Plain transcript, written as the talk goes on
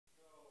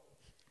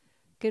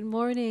Good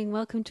morning.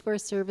 Welcome to our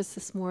service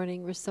this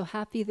morning. We're so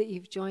happy that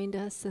you've joined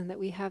us and that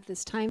we have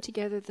this time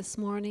together this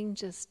morning,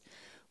 just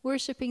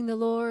worshiping the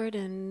Lord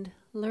and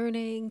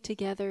learning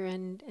together.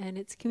 And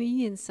it's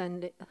Communion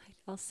Sunday.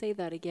 I'll say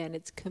that again.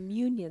 It's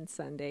Communion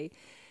Sunday.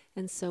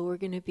 And so we're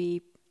going to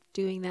be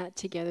doing that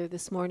together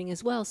this morning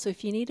as well. So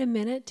if you need a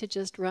minute to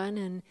just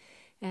run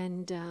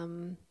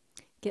and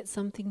get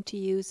something to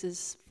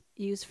use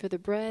for the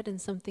bread and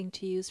something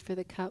to use for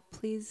the cup,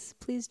 please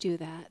do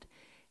that.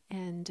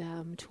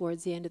 And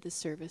towards the end of the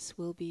service,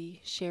 we'll be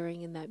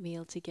sharing in that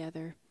meal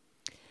together.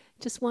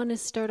 Just want to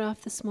start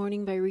off this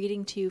morning by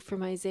reading to you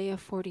from Isaiah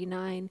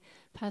 49.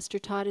 Pastor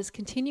Todd is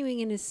continuing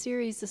in his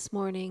series this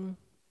morning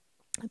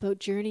about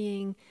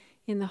journeying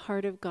in the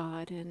heart of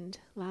God. And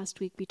last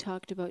week we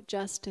talked about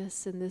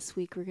justice, and this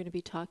week we're going to be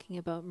talking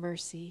about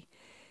mercy.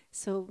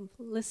 So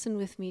listen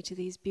with me to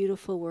these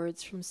beautiful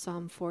words from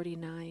Psalm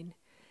 49.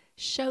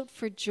 Shout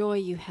for joy,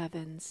 you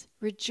heavens.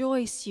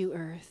 Rejoice, you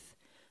earth.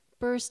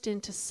 Burst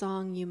into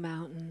song, you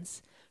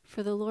mountains,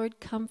 for the Lord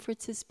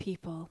comforts his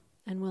people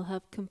and will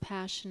have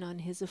compassion on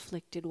his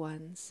afflicted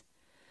ones.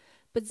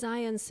 But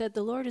Zion said,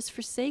 the Lord has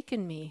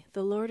forsaken me,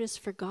 the Lord has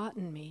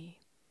forgotten me.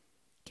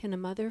 Can a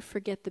mother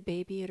forget the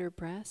baby at her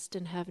breast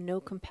and have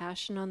no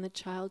compassion on the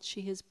child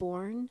she has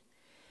borne?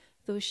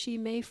 Though she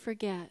may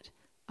forget,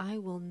 I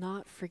will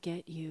not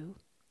forget you.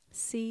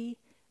 See,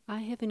 I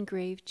have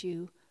engraved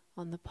you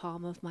on the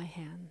palm of my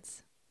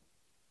hands.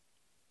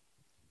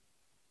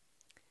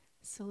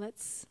 So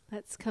let's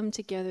come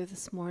together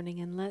this morning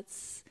and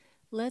let's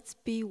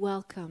be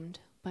welcomed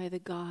by the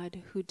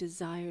God who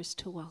desires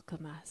to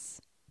welcome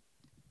us.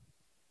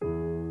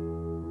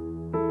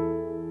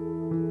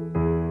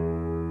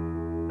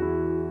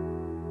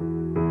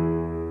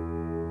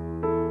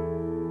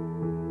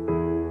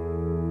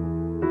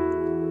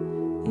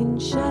 In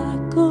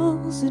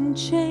shackles and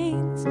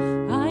chains,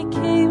 I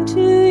came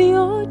to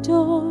your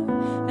door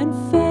and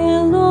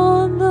fell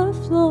on the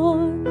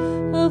floor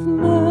of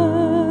mercy.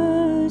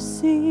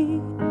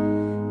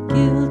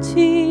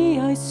 Guilty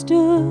I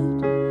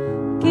stood,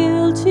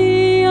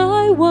 guilty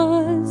I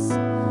was,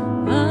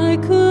 I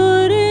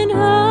couldn't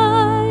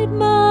hide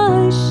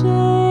my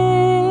shame.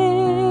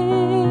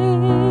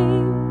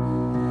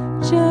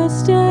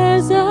 Just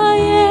as I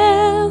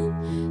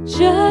am,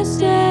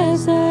 just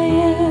as I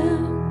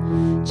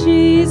am,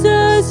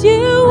 Jesus,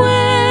 you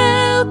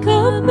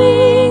welcome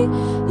me,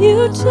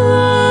 you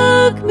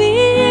took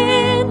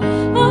me in,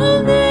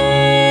 I'll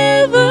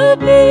never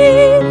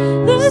be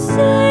the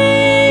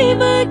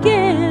same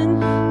again.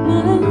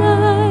 My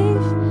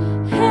life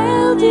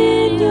held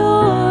in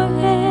your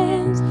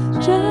hands,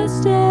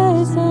 just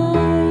as I am.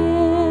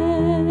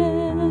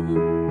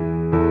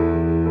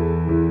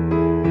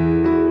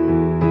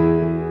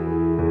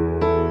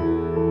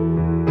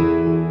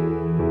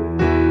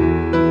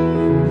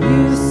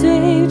 You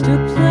saved a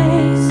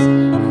place,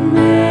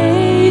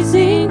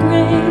 amazing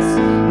grace.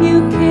 You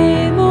came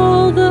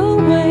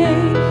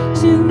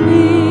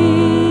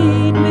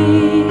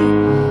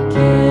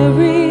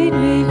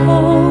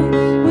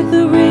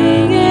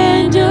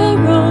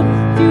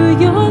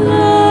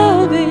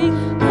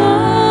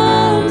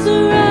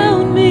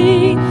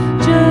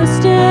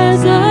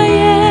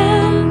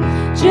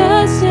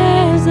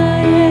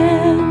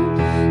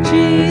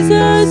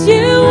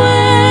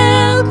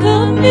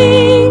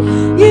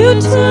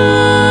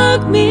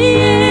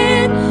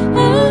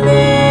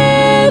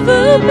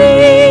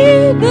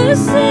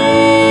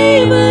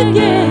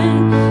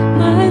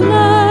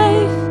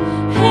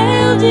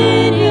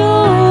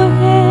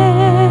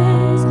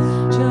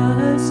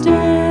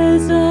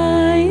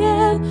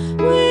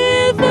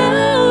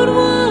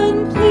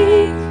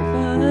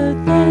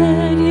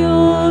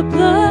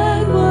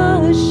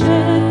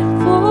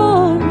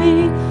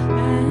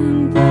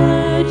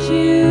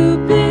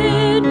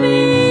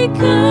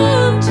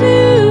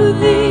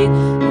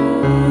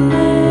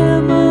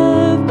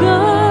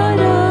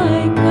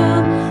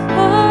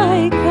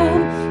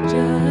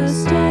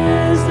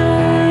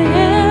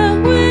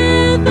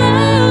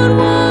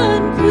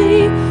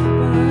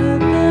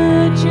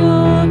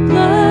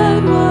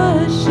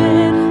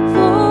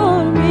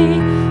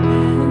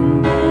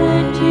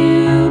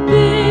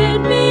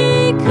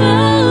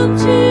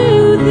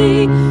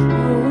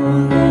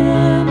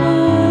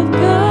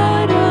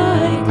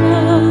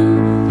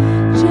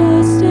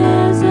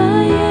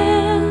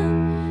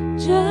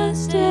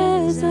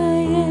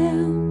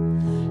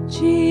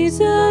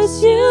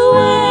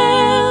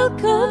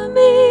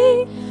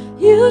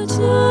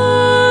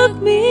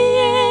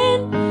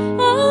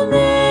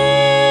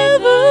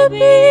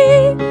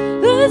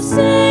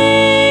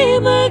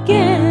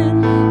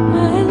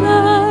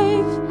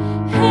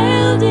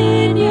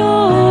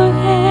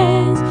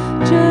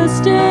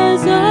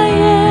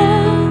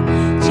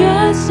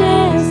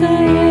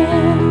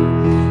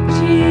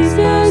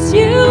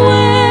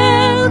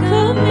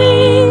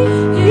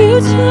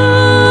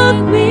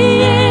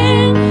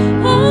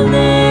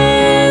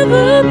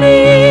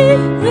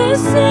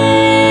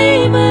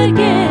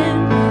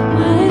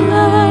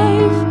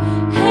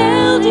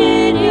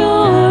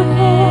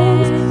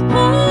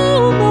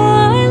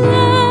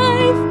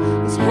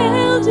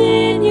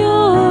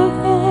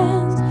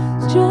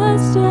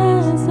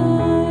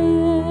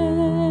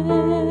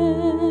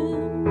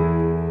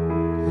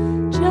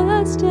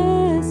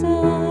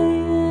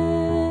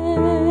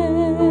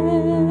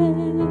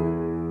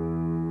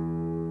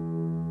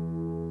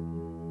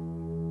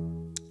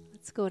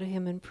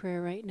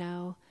prayer right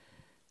now.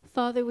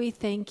 Father, we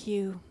thank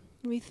you.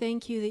 We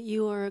thank you that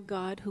you are a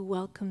God who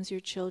welcomes your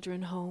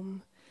children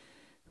home.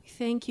 We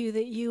thank you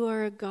that you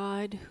are a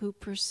God who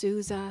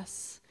pursues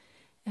us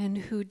and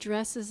who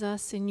dresses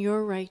us in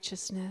your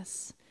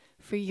righteousness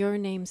for your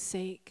name's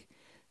sake.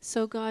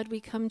 So God, we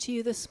come to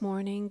you this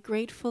morning,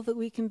 grateful that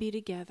we can be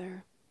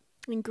together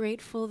and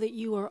grateful that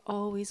you are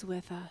always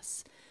with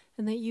us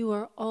and that you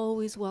are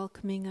always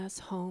welcoming us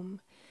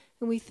home.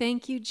 And we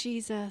thank you,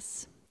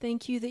 Jesus.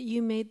 Thank you that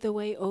you made the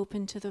way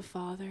open to the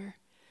Father,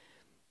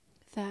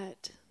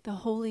 that the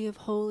Holy of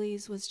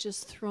Holies was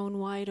just thrown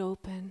wide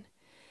open,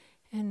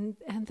 and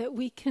that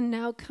we can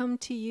now come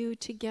to you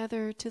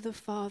together to the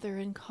Father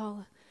and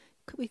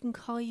we can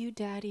call you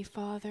Daddy,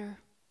 Father.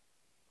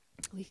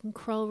 We can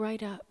crawl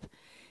right up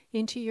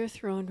into your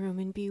throne room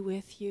and be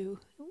with you.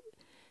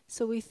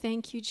 So we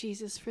thank you,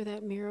 Jesus, for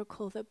that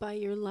miracle, that by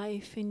your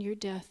life and your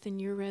death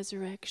and your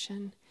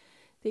resurrection,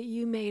 that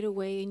you made a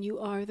way, and you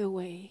are the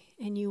way,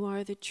 and you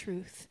are the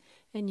truth,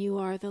 and you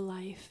are the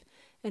life.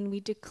 And we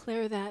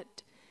declare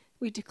that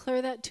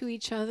to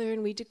each other,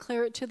 and we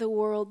declare it to the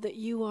world that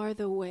you are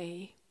the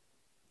way.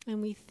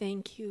 And we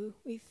thank you.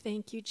 We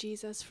thank you,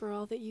 Jesus, for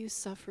all that you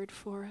suffered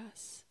for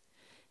us.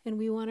 And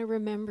we want to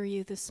remember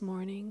you this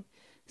morning.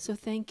 So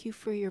thank you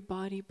for your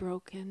body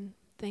broken.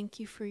 Thank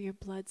you for your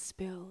blood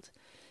spilled.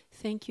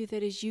 Thank you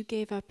that as you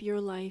gave up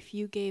your life,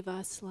 you gave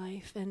us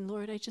life. And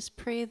Lord, I just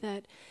pray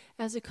that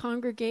as a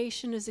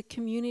congregation, as a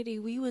community,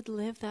 we would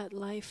live that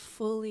life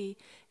fully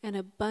and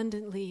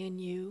abundantly in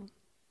you.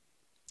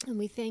 And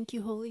we thank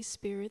you, Holy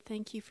Spirit.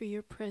 Thank you for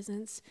your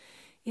presence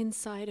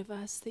inside of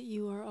us, that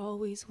you are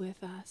always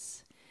with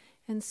us.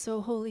 And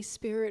so, Holy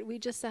Spirit, we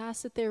just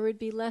ask that there would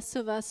be less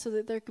of us so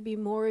that there could be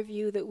more of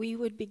you, that we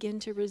would begin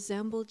to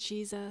resemble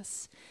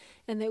Jesus,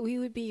 and that we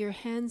would be your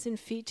hands and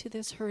feet to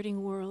this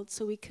hurting world.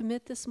 So we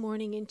commit this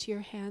morning into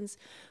your hands.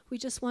 We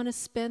just want to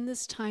spend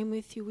this time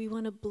with you. We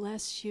want to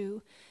bless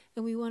you,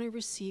 and we want to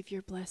receive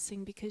your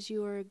blessing because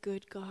you are a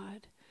good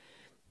God.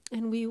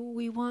 And we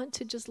want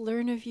to just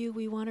learn of you,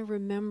 we want to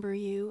remember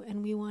you,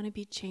 and we want to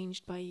be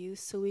changed by you.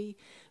 So we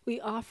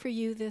offer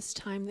you this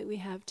time that we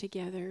have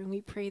together, and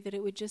we pray that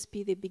it would just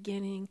be the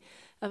beginning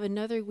of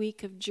another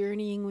week of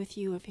journeying with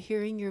you, of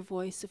hearing your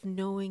voice, of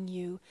knowing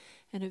you,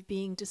 and of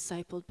being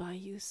discipled by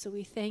you. So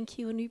we thank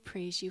you and we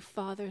praise you,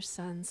 Father,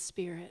 Son,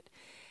 Spirit,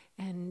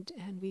 and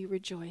we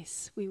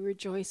rejoice. We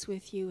rejoice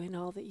with you in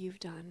all that you've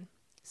done.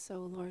 So,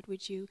 Lord,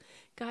 would you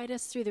guide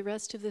us through the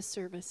rest of this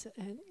service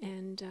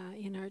and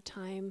in our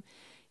time,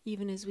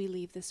 even as we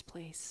leave this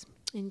place.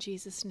 In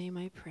Jesus' name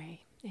I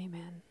pray.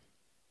 Amen.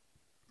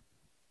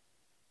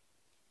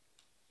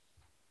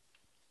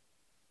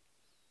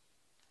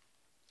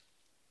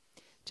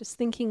 Just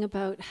thinking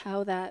about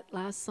how that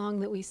last song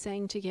that we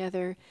sang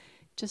together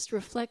just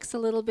reflects a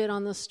little bit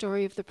on the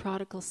story of the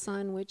prodigal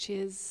son, which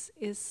is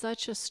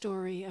such a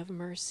story of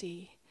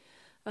mercy,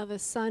 of a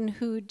son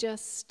who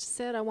just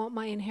said, I want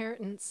my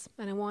inheritance,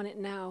 and I want it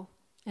now,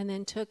 and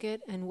then took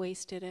it and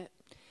wasted it.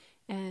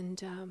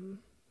 And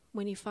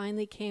when he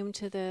finally came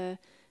to the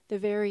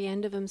very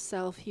end of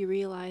himself, he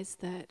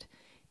realized that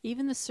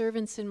even the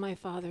servants in my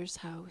Father's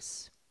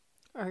house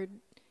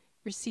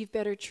receive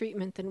better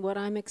treatment than what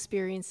I'm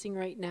experiencing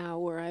right now,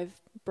 where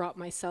I've brought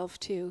myself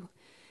to.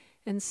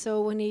 And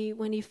so when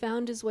he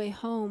found his way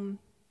home,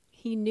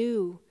 he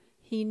knew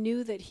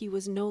that he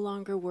was no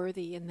longer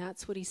worthy, and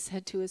that's what he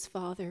said to his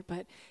father.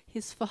 But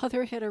his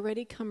father had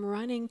already come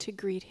running to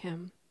greet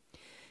him,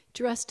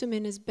 dressed him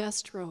in his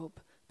best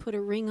robe, put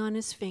a ring on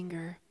his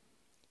finger,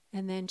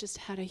 and then just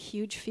had a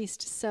huge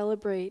feast to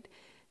celebrate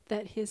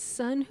that his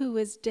son who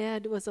was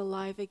dead was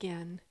alive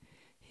again.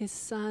 His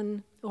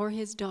son or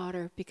his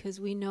daughter, because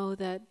we know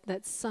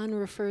that son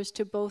refers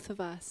to both of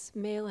us,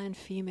 male and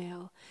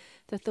female,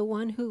 that the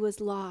one who was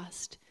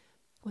lost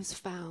was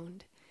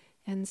found.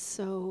 And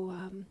so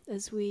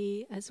as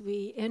we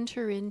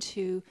enter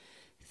into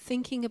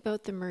thinking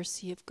about the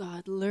mercy of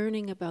God,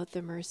 learning about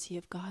the mercy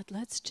of God,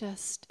 let's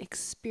just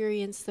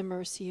experience the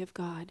mercy of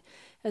God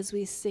as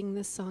we sing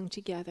this song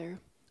together,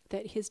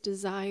 that his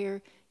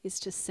desire is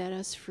to set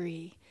us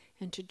free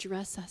and to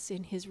dress us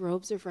in his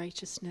robes of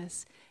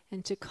righteousness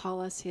and to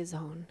call us his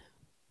own.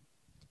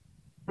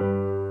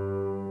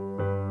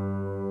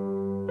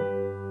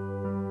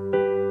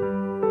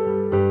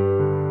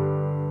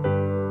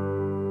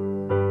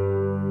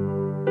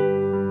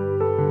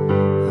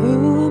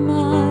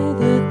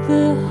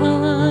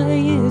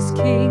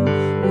 King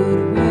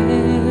would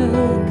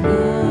welcome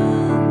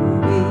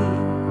me.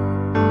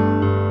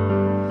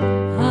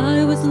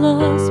 I was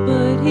lost,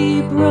 but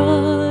he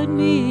brought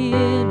me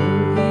in.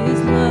 Oh,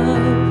 his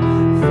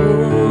love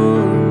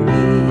for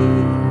me.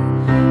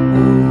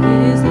 Oh,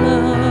 his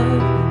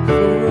love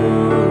for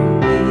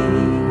me.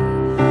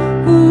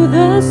 Who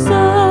the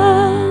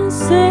Son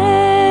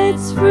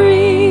sets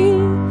free,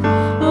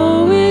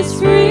 oh, is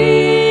free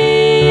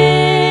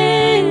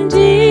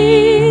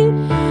indeed.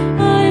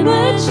 I'm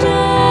a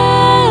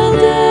child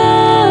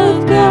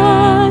of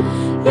God,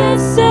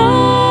 yes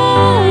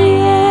I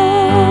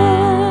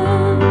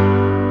am,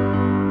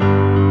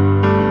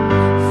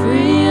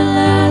 free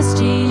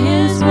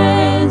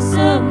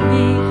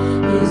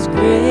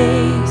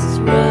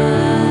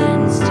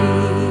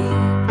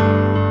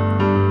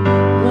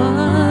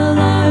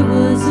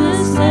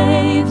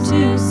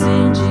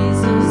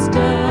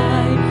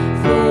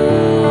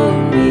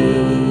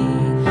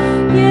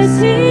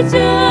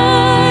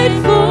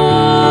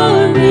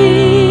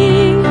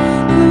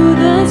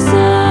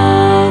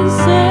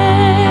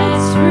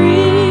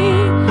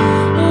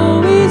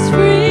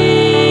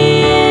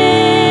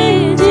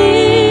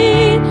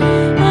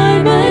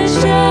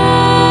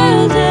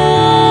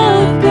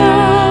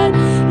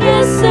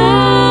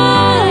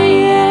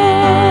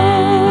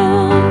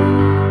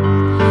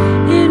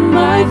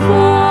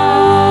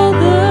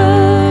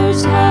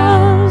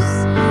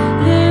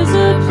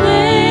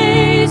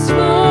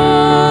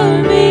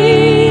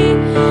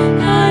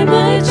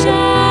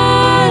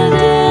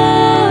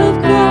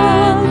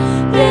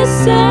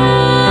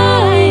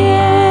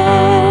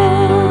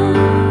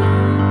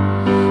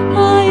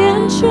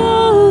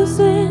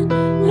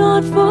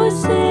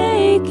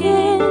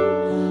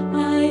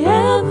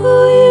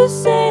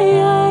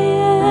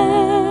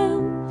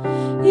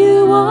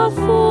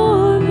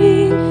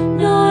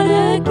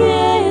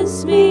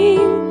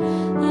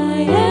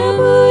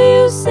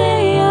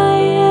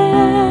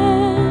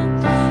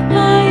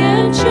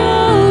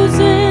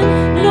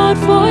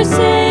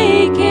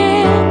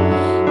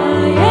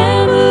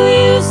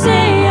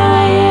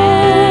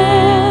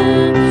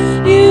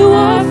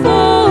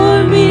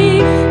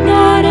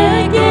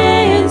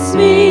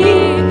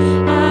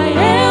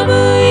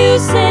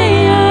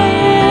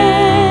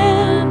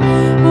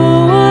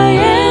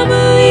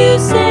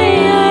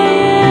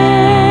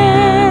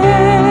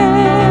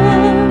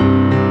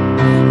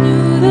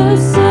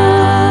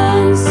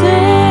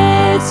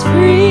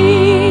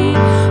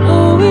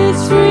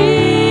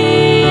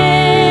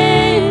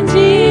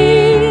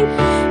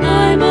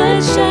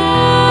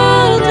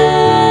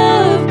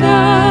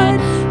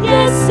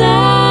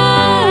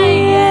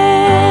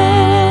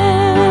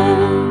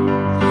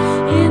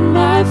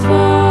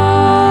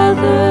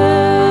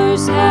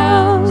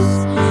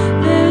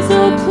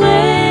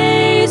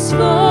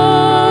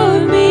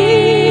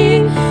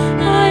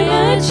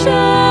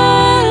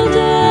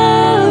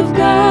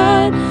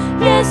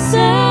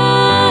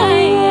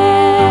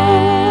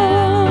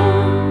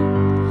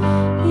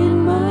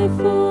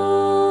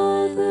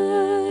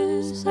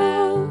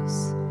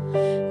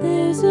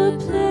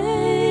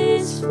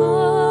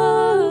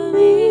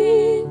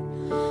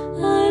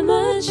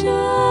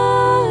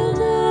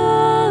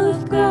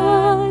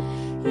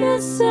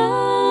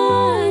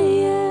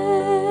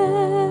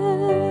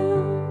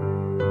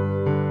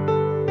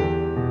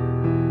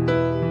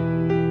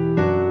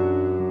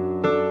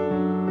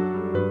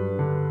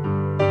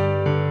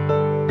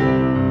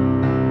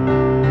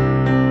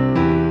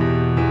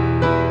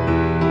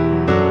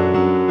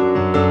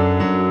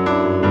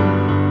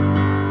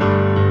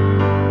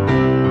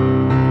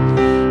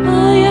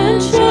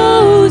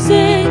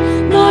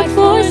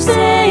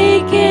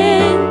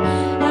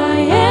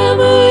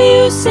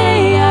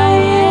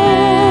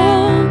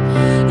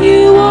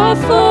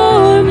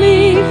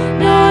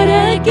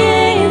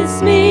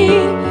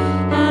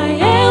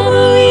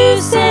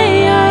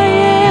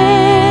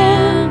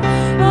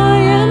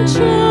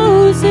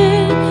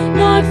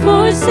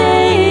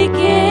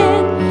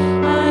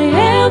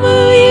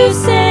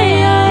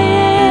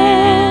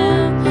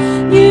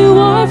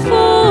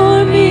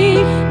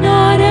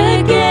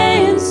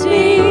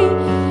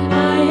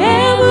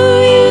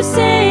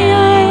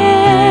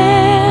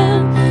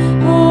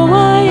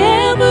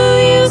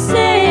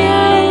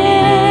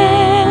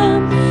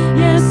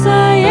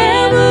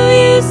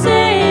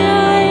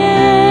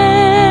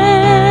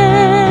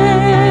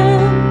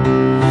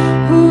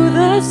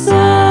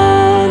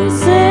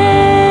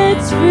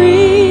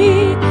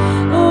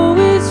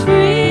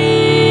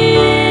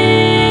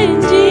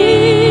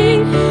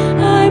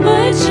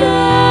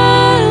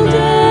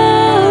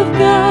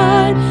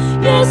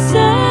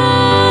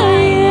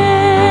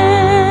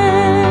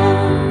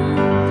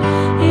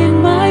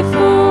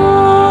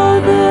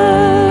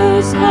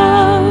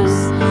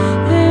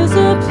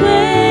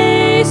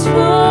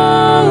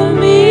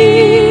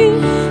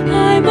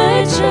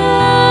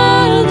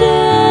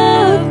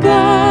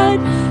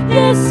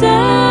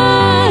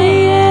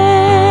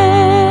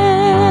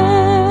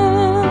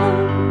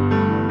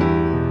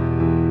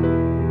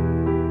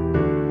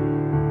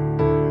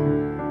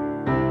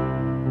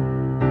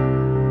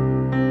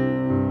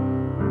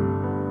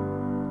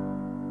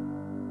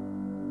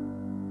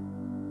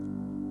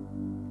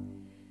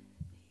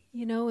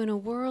You know, in a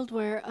world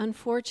where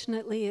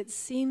unfortunately it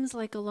seems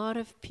like a lot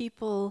of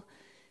people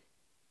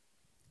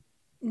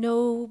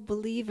know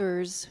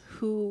believers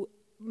who,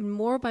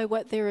 more by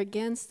what they're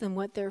against than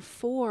what they're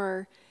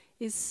for,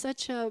 is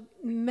such a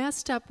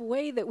messed up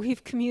way that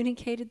we've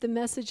communicated the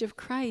message of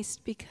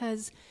Christ,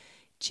 because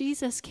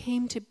Jesus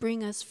came to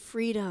bring us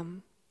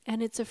freedom,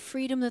 and it's a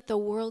freedom that the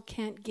world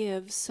can't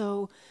give.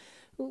 So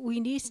we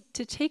need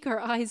to take our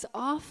eyes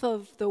off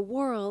of the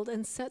world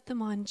and set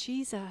them on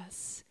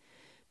Jesus.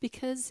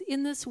 Because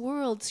in this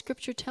world,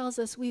 Scripture tells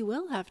us we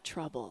will have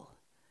trouble.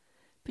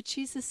 But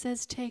Jesus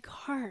says, take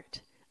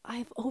heart.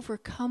 I've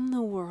overcome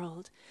the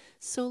world.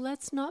 So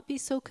let's not be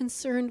so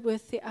concerned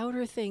with the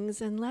outer things,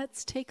 and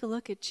let's take a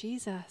look at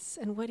Jesus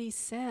and what he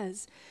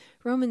says.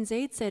 Romans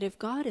 8 said, if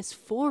God is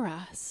for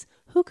us,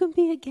 who can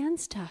be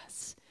against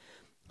us?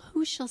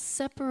 Who shall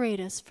separate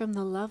us from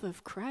the love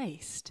of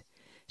Christ?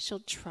 Shall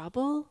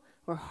trouble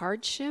or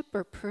hardship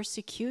or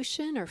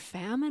persecution or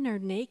famine or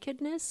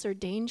nakedness or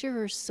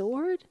danger or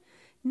sword?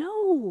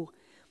 No.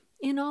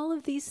 In all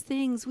of these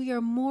things we are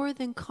more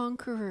than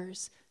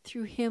conquerors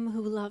through him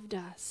who loved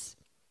us.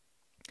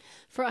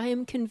 For I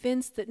am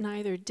convinced that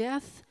neither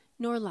death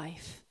nor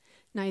life,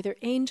 neither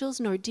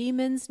angels nor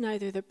demons,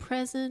 neither the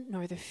present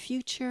nor the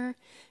future,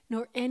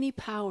 nor any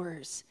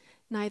powers,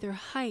 neither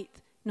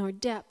height nor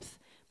depth,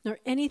 nor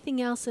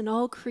anything else in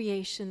all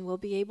creation will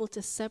be able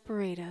to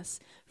separate us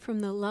from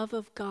the love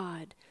of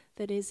God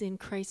that is in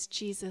Christ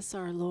Jesus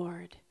our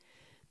Lord.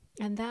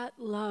 And that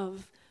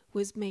love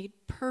was made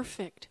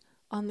perfect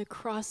on the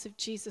cross of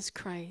Jesus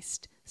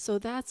Christ. So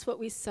that's what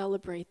we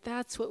celebrate.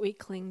 That's what we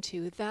cling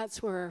to.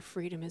 That's where our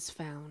freedom is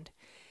found.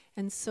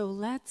 And so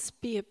let's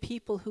be a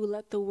people who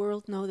let the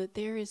world know that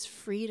there is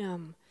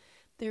freedom,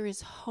 there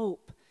is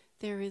hope,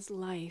 there is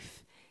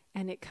life,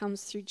 and it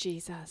comes through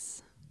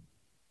Jesus.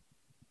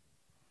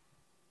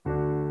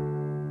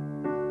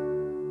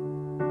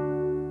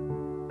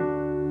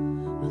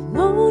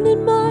 Alone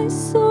in my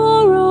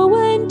sorrow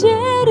and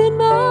dead in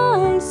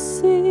my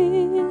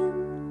sin,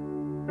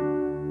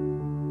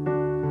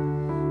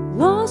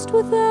 lost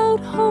without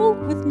hope,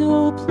 with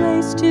no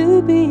place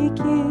to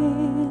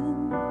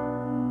begin.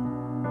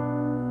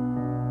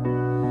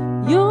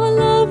 Your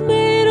love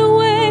made a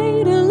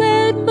way to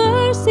let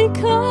mercy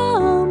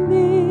come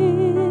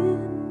in.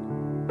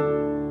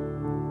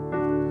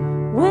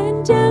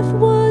 When death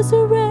was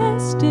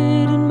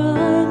arrested and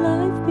my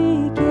life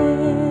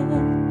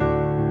began,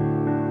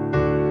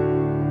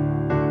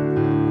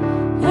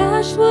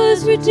 ash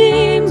was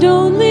redeemed,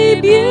 only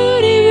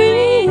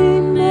beauty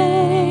remains.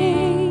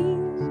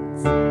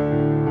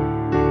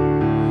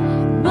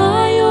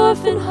 My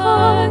orphan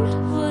heart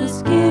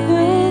was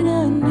given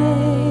a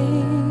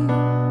name.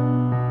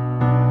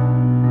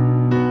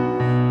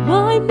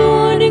 My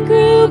mourning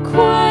grew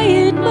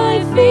quiet, my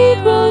feet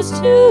rose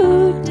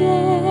to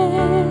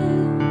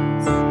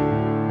dance.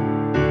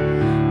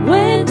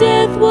 When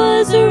death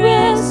was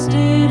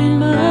arrested and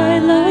my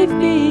life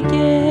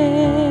began.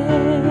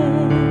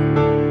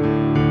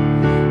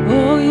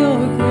 Oh,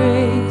 your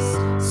grace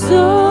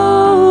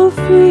so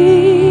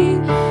free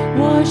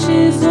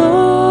washes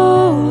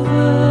over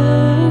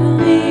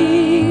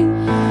me.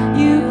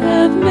 You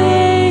have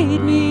made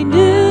me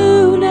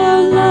new,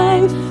 now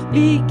life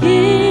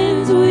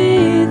begins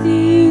with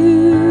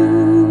you.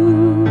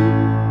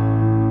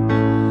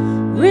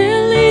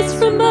 Released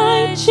from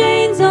my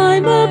chains,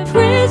 I'm a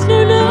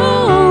prisoner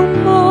no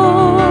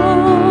more.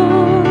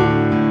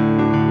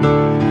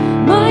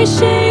 My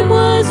shame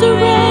was a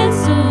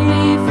ransom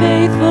he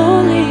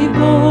faithfully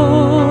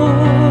bore.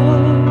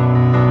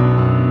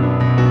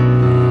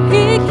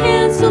 He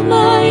canceled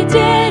my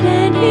debt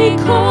and he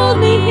called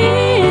me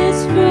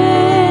his friend.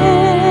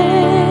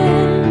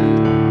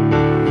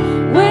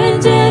 When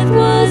death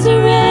was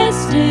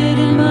arrested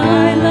and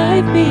my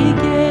life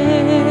began.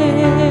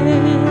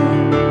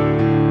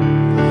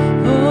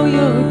 Oh,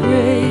 your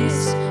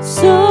grace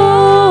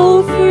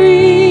so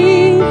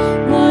free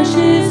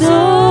washes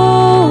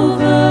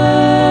over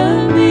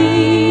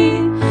me.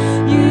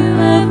 You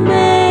have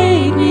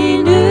made me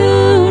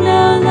new,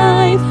 now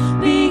life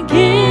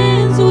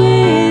begins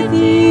with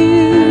you.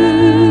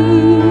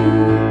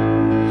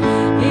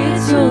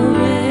 It's your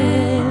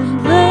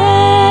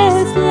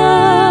endless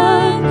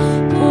love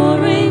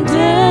pouring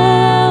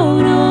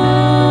down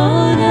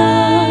on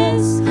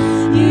us.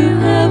 You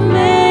have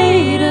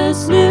made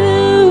us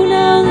new,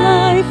 now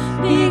life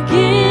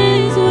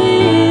begins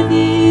with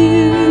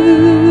you.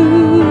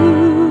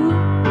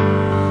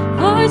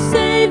 Our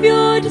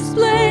Savior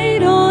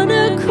displayed on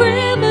a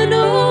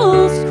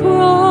criminal's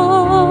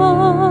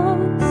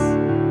cross.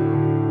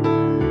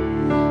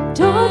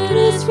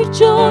 Darkness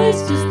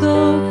rejoiced as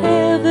though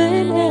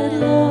heaven had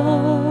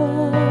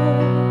lost.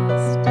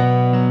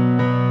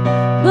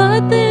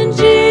 But then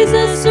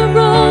Jesus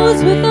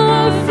arose with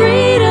our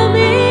freedom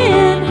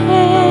in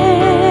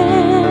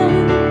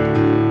hand.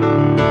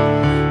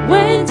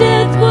 When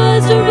death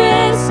was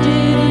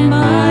arrested and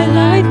my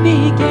life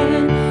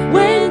began.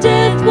 When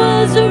death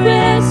was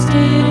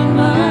arrested and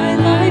my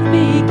life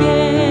began.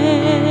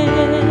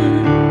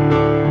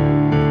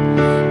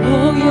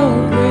 Oh, your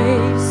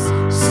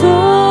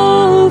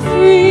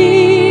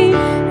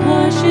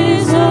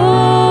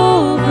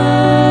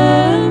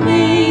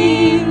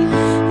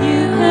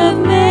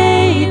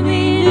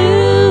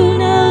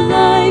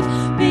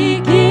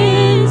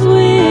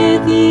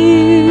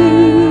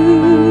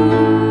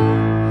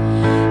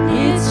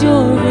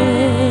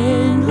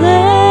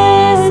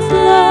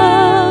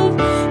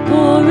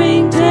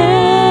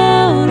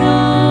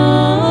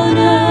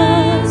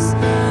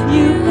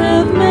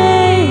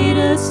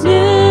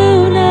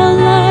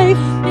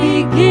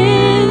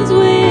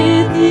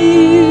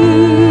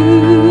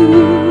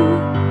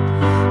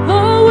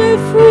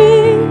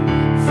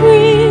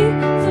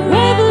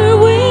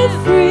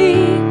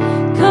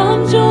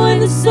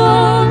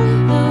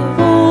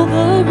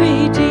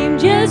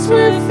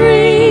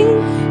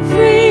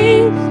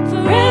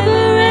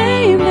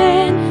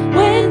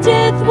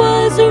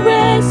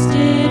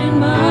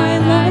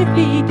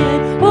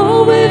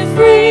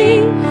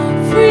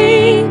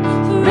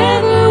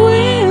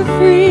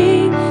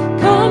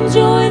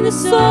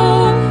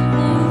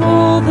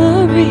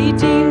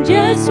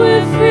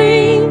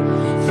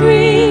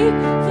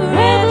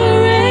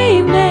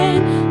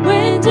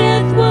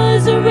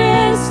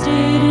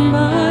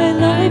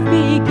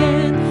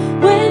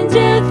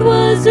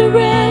was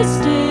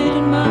arrested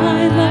and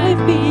my life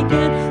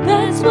began.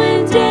 That's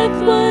when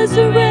death was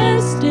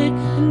arrested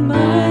and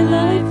my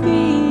life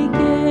began.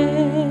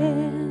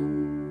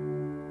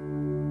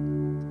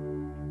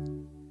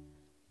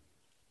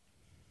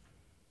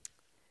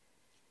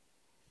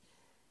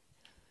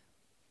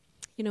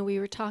 You know, we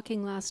were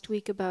talking last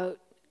week about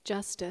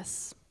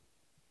justice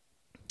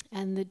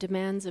and the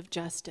demands of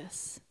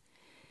justice,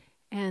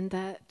 and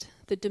that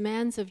the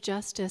demands of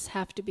justice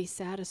have to be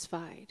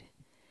satisfied.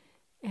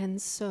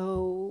 And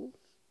so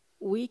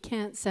we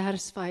can't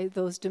satisfy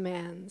those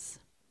demands.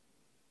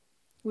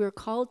 We're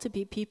called to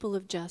be people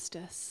of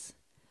justice,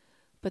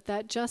 but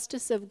that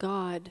justice of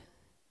God,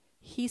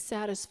 he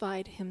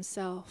satisfied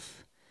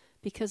himself,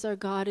 because our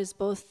God is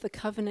both the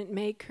covenant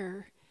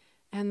maker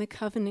and the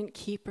covenant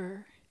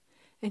keeper.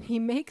 And he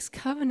makes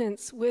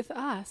covenants with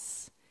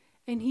us,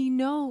 and he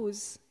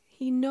knows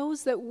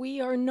that we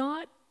are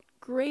not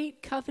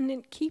great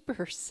covenant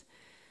keepers,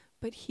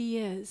 but he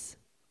is.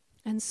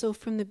 And so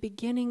from the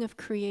beginning of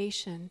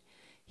creation,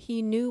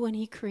 he knew when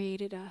he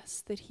created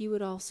us that he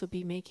would also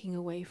be making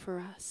a way for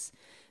us,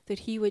 that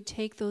he would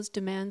take those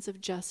demands of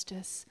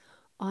justice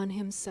on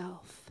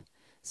himself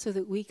so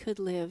that we could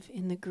live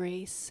in the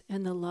grace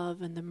and the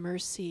love and the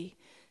mercy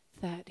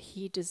that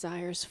he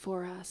desires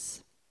for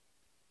us.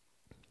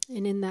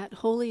 And in that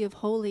Holy of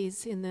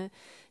Holies, in the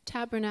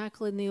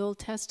tabernacle in the Old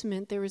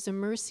Testament, there was a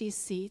mercy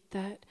seat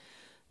that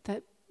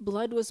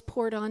blood was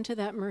poured onto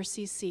that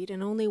mercy seat,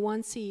 and only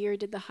once a year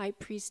did the high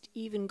priest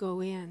even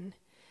go in.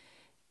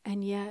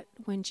 And yet,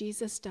 when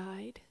Jesus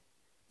died,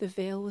 the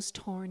veil was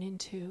torn in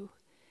two,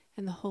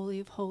 and the Holy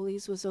of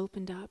Holies was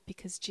opened up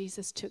because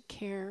Jesus took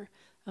care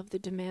of the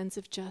demands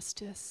of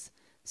justice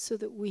so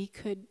that we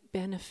could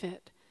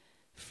benefit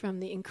from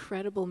the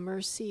incredible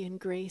mercy and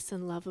grace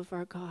and love of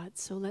our God.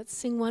 So let's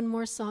sing one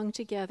more song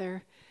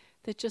together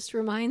that just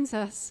reminds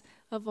us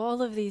of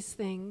all of these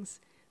things.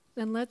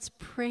 Then let's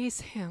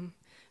praise him.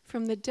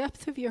 From the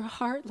depth of your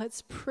heart,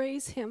 let's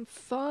praise him,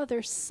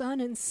 Father,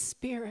 Son, and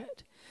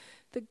Spirit,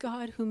 the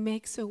God who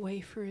makes a way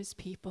for his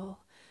people,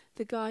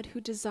 the God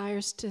who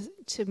desires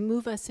to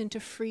move us into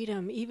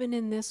freedom, even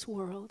in this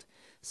world,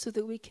 so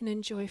that we can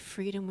enjoy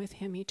freedom with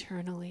him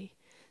eternally.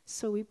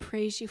 So we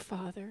praise you,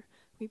 Father.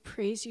 We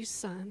praise you,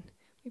 Son.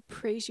 We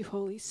praise you,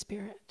 Holy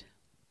Spirit.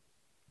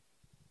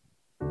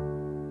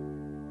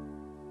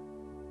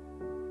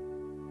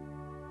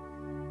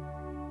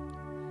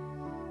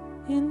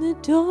 In the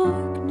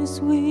darkness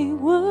we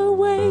were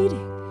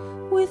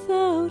waiting,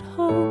 without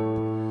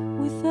hope,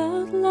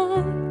 without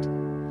light,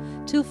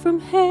 till from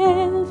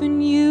heaven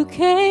you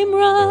came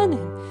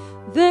running.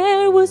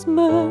 There was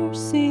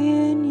mercy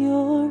in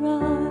your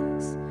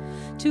eyes,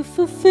 to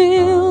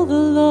fulfill the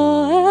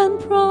law and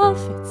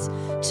prophets.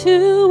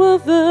 To a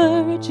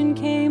virgin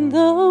came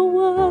the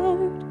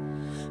word,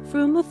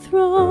 from a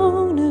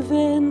throne of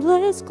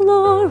endless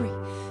glory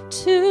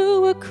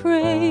to a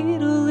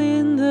cradle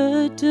in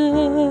the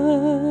dirt.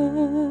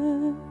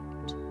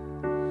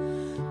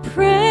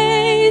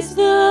 Praise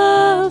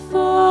the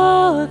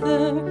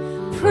Father,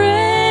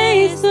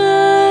 praise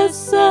the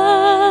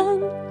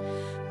Son,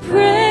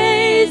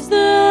 praise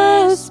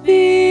the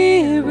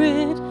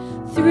Spirit,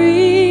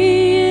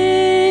 three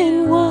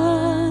in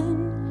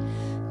one.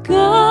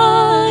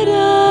 God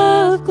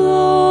of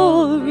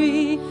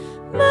glory,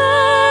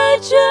 majesty,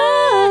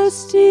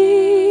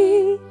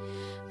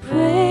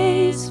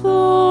 praise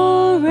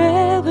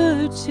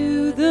forever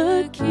to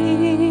the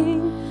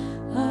King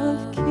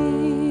of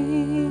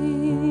Kings.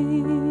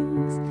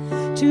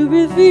 To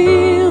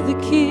reveal the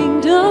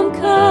kingdom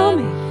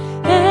coming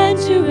and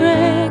to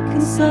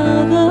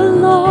reconcile the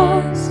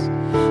lost,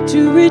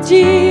 to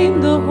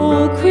redeem the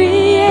whole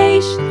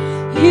creation.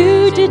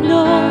 You did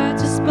not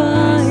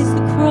despise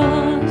the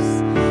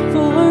cross,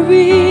 for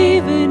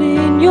even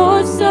in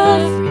your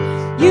suffering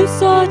you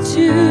saw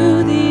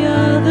to the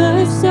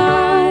other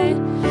side,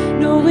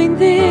 knowing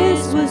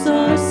this was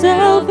our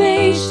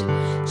salvation.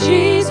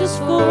 Jesus,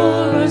 for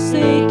our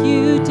sake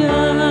you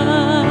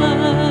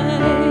died.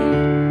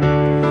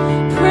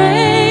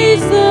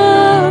 Praise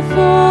the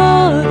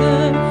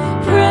Father,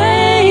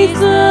 praise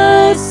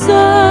the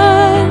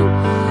Son,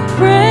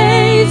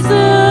 praise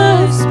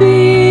the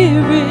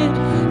Spirit,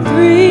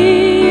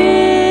 three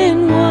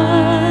in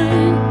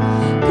one.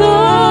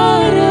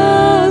 God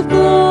of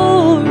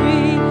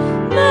glory,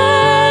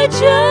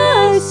 majesty,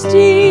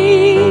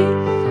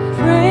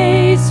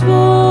 praise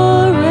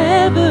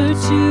forever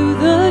to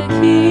the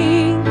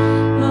King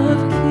of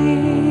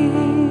Kings.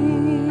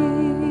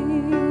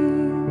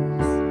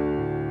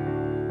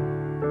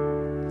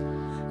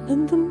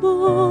 And the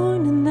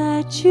morning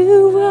that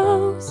you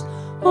rose,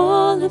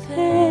 all of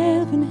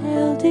heaven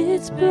held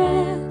its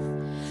breath,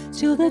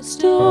 till that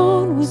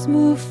stone was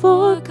moved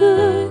for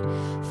good,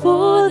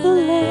 for the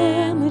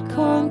Lamb had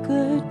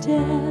conquered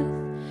death.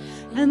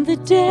 And the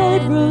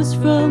dead rose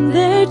from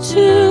their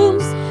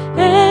tombs,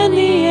 and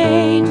the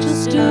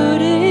angels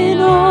stood in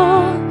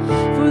awe,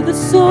 for the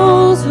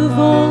souls of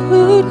all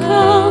who'd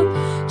come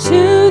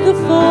to the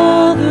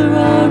Father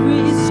are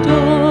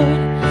restored.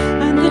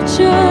 And the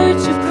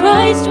church of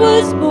Christ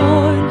was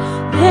born.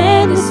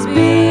 Then the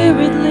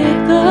Spirit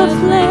lit the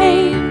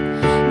flame.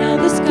 Now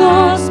this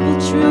gospel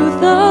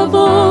truth of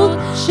old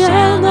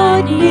shall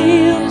not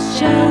yield,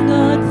 shall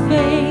not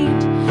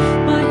faint.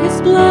 By his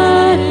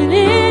blood and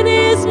in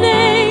his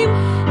name,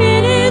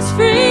 in his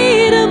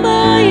freedom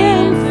I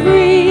am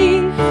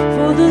free.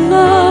 For the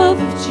love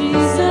of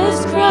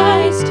Jesus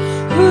Christ,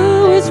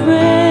 who has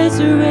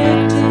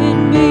resurrected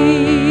me.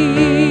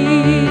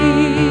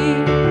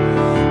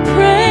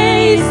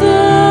 Praise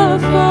the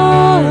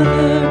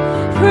Father,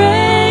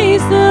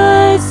 praise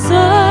the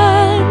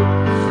Son,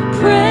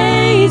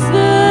 praise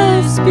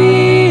the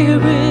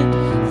Spirit,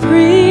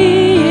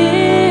 three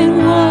in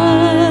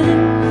one.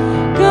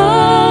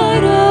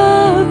 God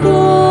of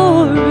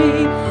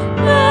glory,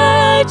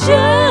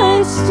 majesty,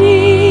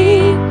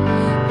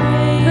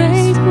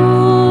 praise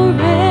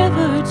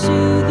forever to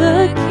the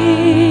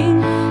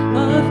King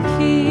of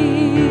kings.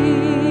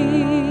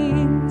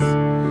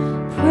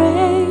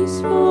 Praise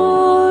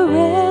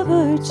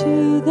forever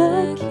to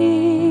the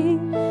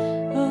King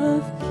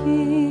of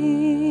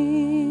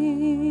kings.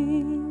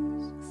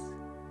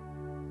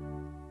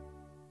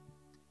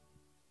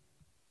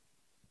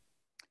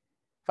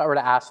 If I were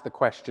to ask the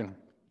question,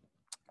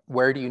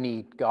 where do you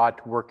need God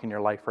to work in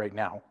your life right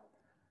now?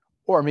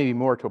 Or maybe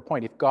more to a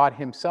point, if God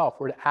himself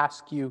were to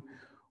ask you,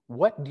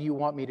 what do you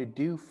want me to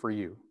do for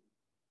you?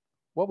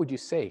 What would you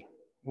say?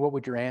 What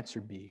would your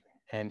answer be?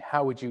 And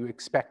how would you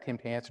expect him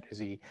to answer? Is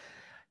he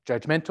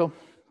judgmental,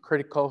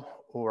 critical,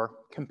 or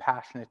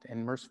compassionate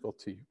and merciful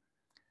to you?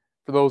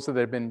 For those that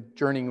have been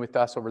journeying with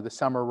us over the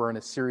summer, we're in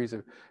a series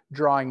of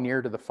drawing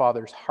near to the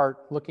Father's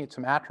heart, looking at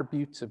some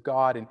attributes of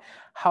God and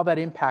how that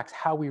impacts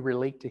how we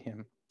relate to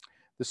him.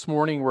 This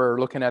morning, we're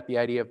looking at the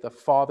idea of the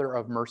Father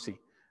of mercy.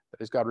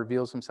 That as God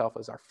reveals himself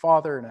as our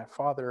Father and our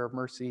Father of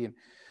mercy. And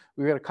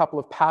we've got a couple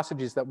of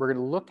passages that we're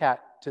going to look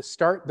at to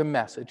start the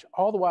message,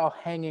 all the while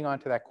hanging on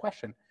to that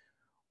question.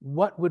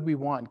 What would we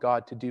want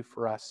God to do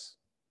for us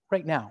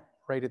right now,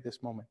 right at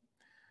this moment?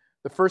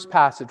 The first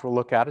passage we'll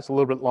look at is a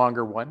little bit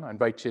longer one. I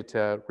invite you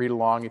to read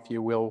along, if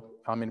you will.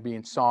 I'm going to be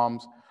in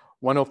Psalms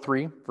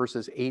 103,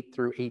 verses 8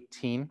 through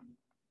 18.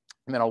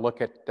 And then I'll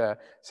look at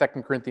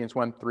 2 Corinthians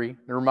 1:3.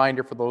 A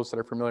reminder for those that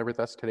are familiar with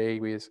us today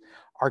is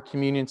our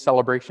communion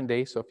celebration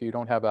day. So if you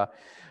don't have a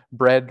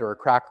bread or a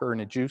cracker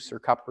and a juice or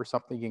cup or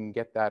something, you can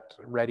get that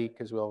ready,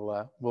 because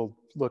we'll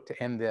look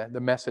to end the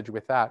message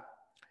with that.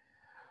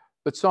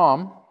 But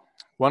Psalm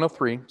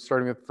 103,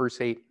 starting with verse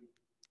 8.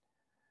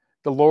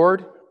 The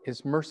Lord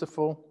is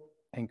merciful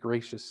and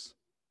gracious,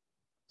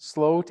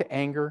 slow to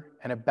anger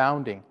and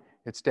abounding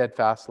in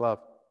steadfast love.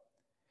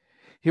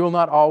 He will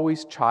not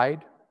always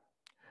chide,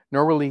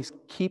 nor will he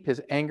keep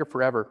his anger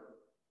forever.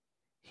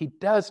 He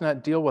does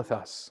not deal with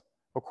us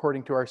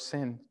according to our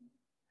sin,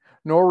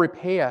 nor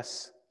repay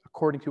us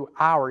according to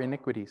our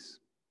iniquities.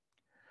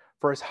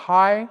 For as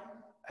high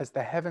as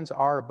the heavens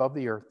are above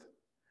the earth,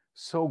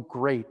 so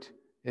great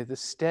is the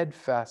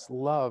steadfast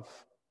love,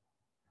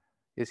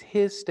 is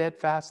his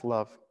steadfast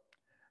love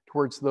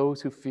towards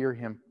those who fear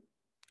him.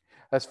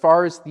 As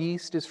far as the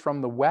east is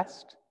from the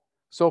west,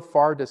 so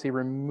far does he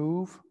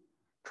remove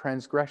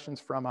transgressions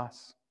from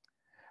us.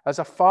 As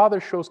a father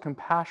shows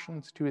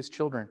compassion to his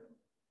children,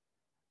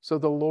 so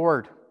the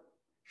Lord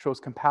shows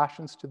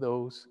compassion to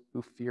those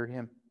who fear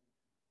him.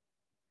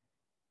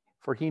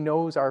 For he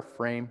knows our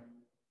frame.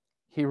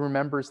 He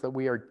remembers that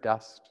we are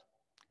dust.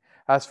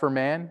 As for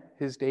man,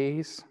 his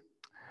days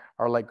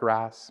are like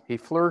grass. He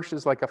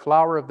flourishes like a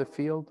flower of the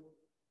field,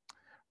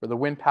 where the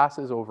wind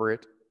passes over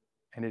it,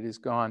 and it is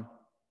gone,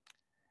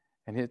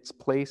 and its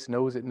place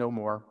knows it no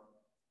more.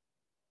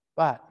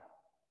 But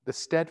the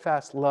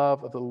steadfast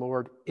love of the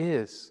Lord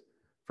is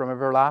from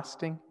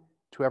everlasting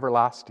to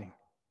everlasting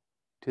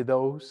to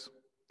those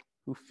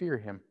who fear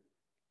him,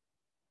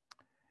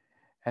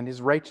 and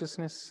his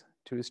righteousness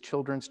to his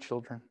children's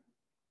children,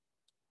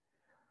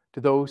 to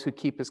those who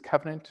keep his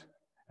covenant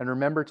and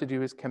remember to do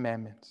his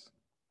commandments.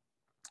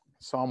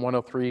 Psalm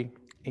 103,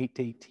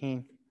 8-18.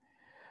 And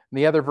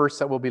the other verse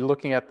that we'll be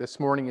looking at this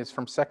morning is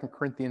from 2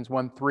 Corinthians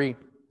 1:3.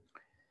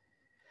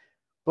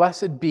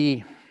 Blessed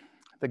be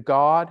the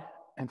God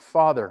and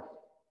Father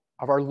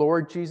of our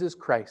Lord Jesus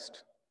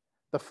Christ,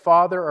 the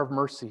Father of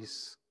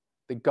mercies,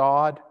 the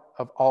God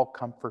of all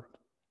comfort.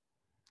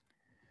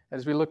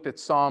 As we looked at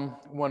Psalm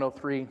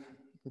 103,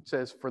 it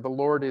says, for the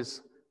Lord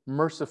is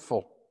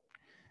merciful.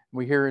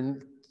 We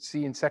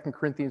see in 2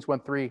 Corinthians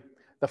 1:3,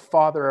 the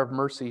Father of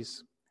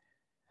mercies.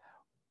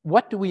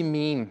 What do we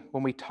mean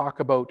when we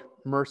talk about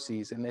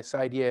mercies and this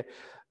idea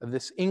of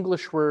this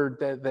English word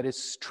that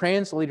is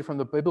translated from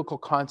the biblical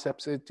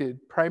concepts to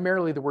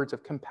primarily the words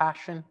of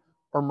compassion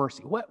or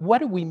mercy? What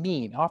do we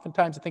mean?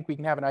 Oftentimes I think we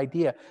can have an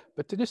idea,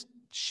 but to just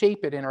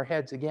shape it in our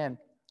heads again.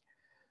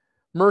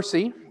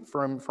 Mercy,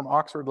 from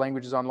Oxford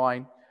Languages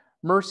Online,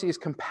 mercy is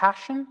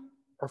compassion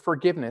or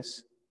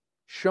forgiveness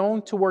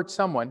shown towards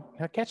someone,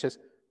 now catch this,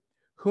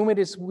 whom it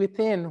is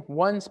within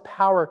one's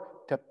power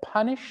to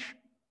punish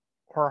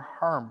or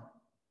harm.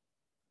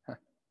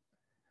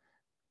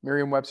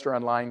 Merriam-Webster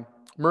Online,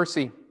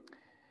 mercy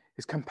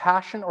is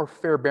compassion or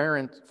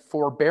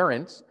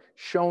forbearance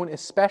shown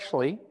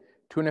especially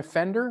to an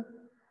offender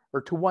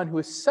or to one who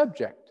is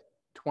subject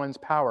to one's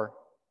power.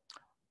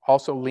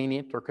 Also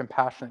lenient or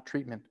compassionate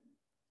treatment.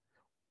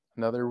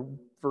 Another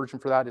version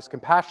for that is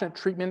compassionate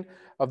treatment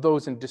of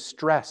those in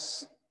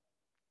distress.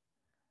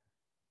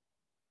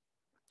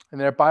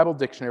 And then a Bible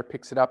dictionary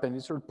picks it up and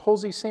it sort of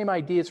pulls these same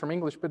ideas from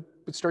English, but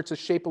it starts to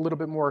shape a little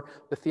bit more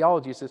the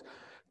theology. It says,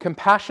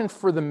 compassion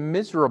for the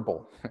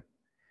miserable.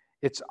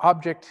 Its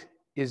object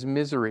is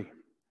misery.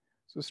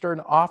 So we're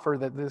starting to offer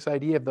that this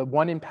idea of the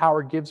one in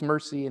power gives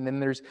mercy, and then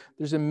there's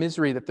a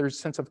misery, that there's a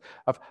sense of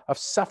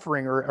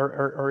suffering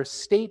or a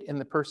state in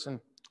the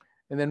person.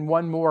 And then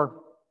one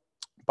more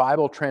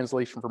Bible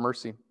translation for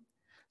mercy. It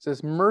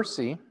says,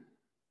 mercy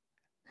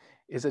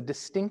is a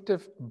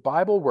distinctive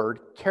Bible word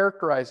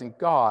characterizing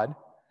God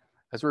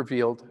as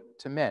revealed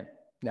to men.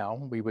 Now,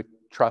 we would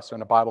trust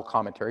on a Bible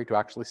commentary to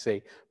actually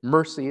say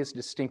mercy is a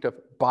distinctive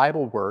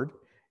Bible word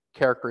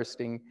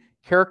characterizing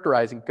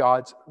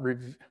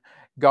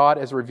God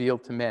as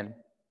revealed to men.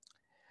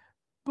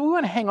 But we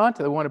want to hang on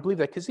to that. We want to believe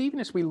that, because even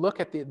as we look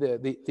at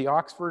the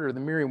Oxford or the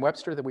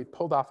Merriam-Webster that we've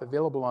pulled off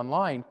available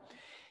online,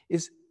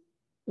 is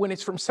when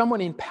it's from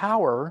someone in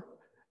power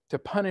to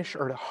punish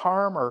or to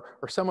harm or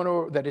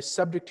someone that is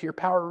subject to your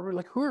power, we're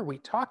like, who are we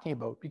talking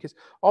about? Because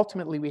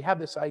ultimately we have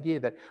this idea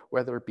that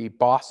whether it be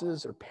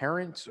bosses or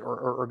parents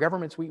or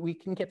governments, we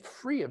can get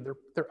free of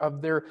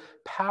their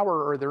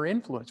power or their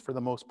influence for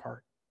the most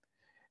part.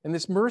 And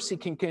this mercy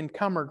can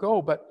come or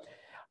go, but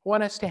I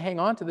want us to hang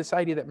on to this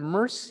idea that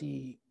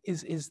mercy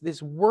is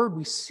this word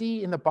we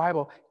see in the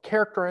Bible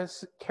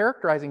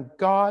characterizing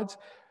God's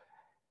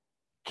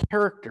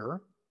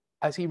character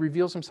as he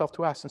reveals himself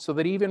to us. And so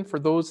that even for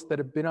those that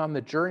have been on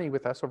the journey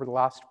with us over the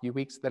last few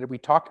weeks, that we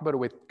talked about it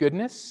with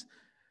goodness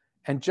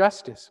and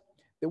justice,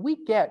 that we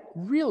get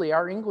really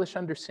our English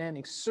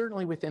understanding,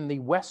 certainly within the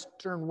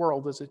Western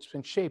world as it's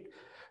been shaped,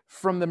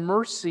 from the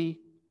mercy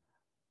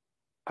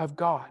of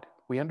God.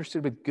 We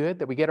understood with good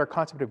that we get our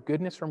concept of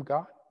goodness from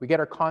God. We get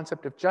our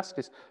concept of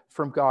justice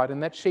from God,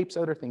 and that shapes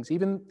other things.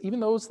 Even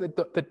those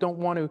that don't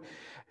want to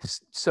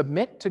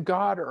submit to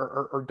God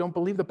or don't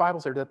believe the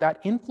Bible's there,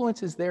 that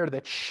influence is there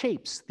that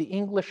shapes the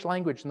English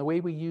language and the way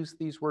we use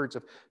these words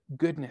of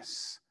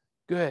goodness,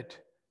 good,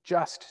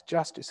 just,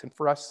 justice. And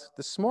for us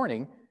this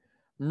morning,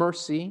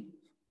 mercy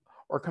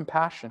or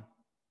compassion.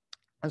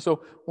 And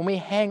so when we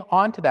hang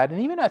on to that,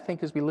 and even I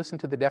think as we listen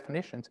to the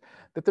definitions,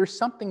 that there's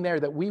something there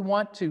that we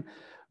want to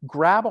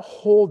grab a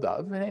hold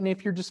of. And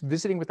if you're just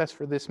visiting with us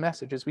for this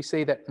message, as we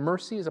say that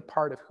mercy is a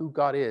part of who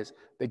God is,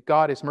 that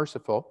God is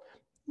merciful,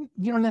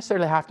 you don't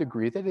necessarily have to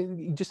agree with it.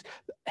 You just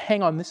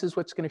hang on. This is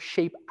what's going to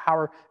shape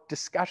our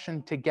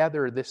discussion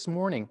together this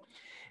morning,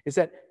 is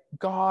that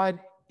God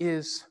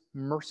is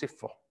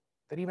merciful.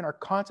 That even our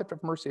concept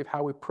of mercy, of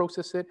how we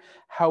process it,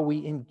 how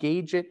we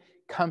engage it,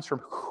 comes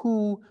from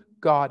who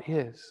God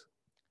is.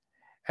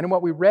 And in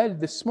what we read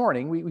this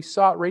morning, we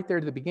saw it right there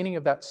at the beginning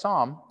of that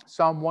Psalm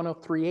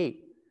 103:8.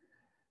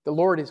 The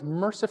Lord is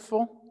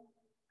merciful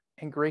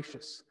and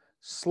gracious,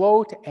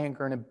 slow to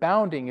anger and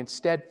abounding in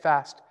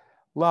steadfast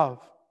love.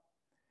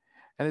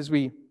 And as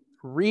we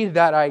read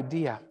that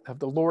idea of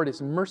the Lord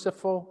is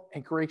merciful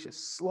and gracious,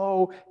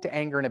 slow to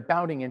anger and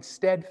abounding in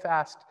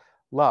steadfast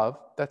love,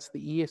 that's the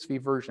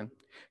ESV version.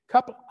 A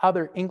couple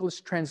other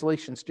English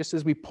translations, just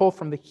as we pull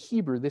from the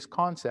Hebrew this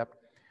concept,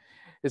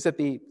 is that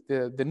the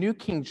New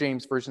King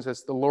James Version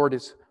says the Lord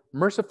is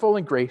merciful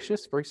and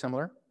gracious, very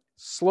similar,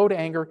 slow to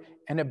anger,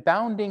 and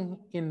abounding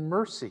in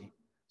mercy.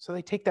 So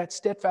they take that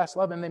steadfast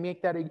love and they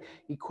make that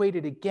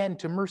equated again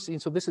to mercy.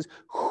 And so this is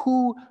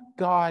who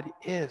God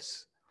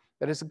is.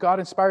 That as God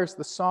inspires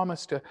the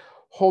psalmist to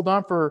hold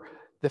on for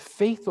the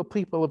faithful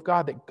people of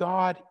God, that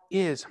God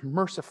is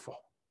merciful.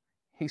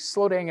 He's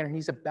slow to anger and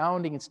he's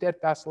abounding in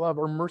steadfast love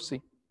or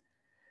mercy.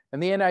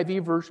 And the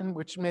NIV version,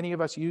 which many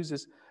of us use,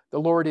 is the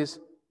Lord is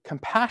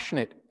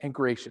compassionate and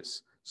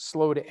gracious,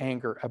 slow to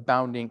anger,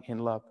 abounding in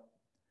love.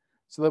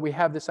 So that we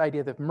have this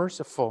idea of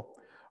merciful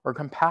or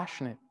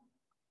compassionate.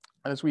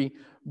 And as we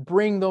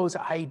bring those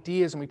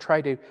ideas and we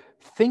try to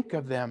think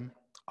of them,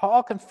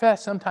 I'll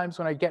confess sometimes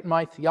when I get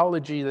my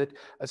theology that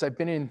as I've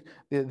been in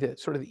the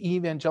sort of the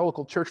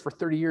evangelical church for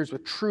 30 years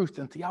with truth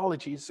and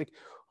theology, it's like,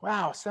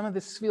 wow, some of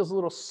this feels a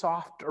little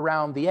soft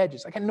around the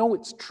edges. Like I know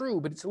it's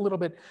true, but it's a little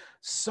bit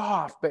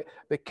soft,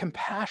 but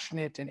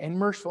compassionate and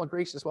merciful and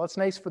gracious. Well, it's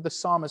nice for the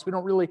psalmist. We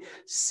don't really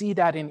see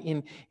that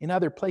in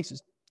other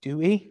places, do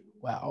we?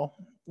 Well,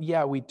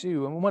 yeah, we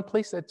do. And one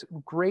place that's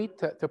great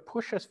to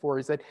push us for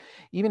is that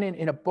even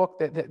in a book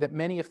that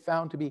many have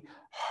found to be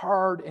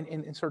hard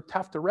and sort of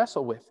tough to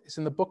wrestle with is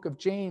in the book of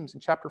James in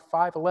chapter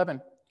 5:11.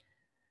 It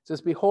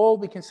says, behold,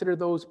 we consider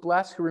those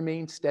blessed who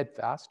remain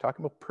steadfast,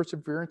 talking about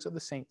perseverance of the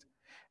saints.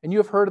 And you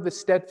have heard of the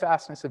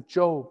steadfastness of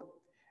Job,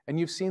 and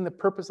you've seen the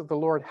purpose of the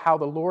Lord, how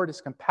the Lord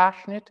is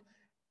compassionate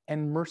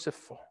and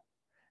merciful.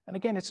 And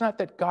again, it's not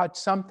that God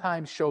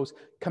sometimes shows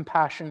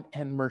compassion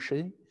and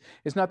mercy.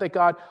 It's not that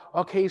God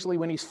occasionally,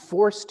 when he's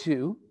forced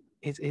to,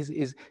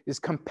 is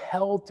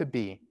compelled to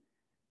be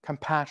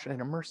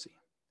compassionate and mercy.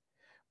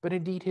 but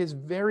indeed his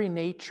very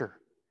nature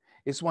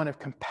is one of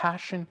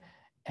compassion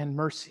and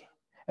mercy.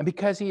 And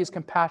because he is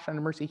compassionate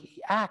and mercy,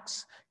 he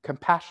acts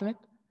compassionate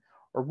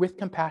or with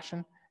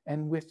compassion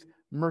and with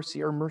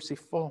mercy or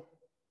merciful.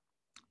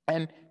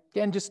 And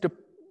again,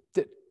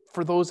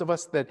 for those of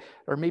us that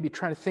are maybe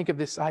trying to think of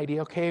this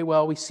idea, okay,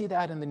 well, we see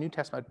that in the New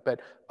Testament, but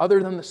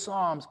other than the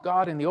Psalms,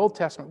 God in the Old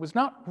Testament was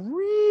not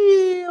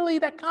really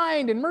that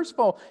kind and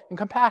merciful and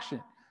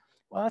compassionate.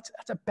 Well,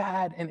 that's a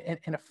bad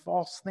and a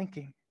false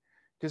thinking.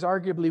 Because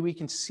arguably we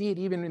can see it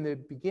even in the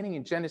beginning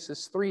in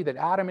Genesis 3 that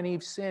Adam and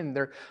Eve sinned.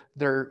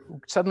 They're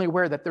suddenly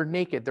aware that they're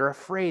naked. They're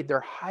afraid. They're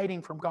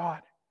hiding from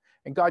God.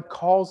 And God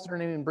calls their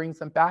name and brings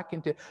them back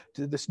into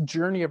this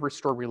journey of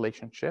restored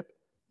relationship,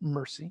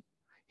 mercy.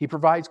 He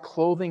provides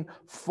clothing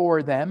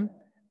for them,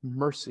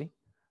 mercy.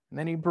 And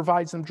then he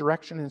provides them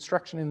direction and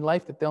instruction in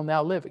life that they'll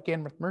now live,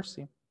 again with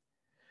mercy.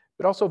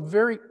 But also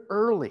very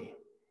early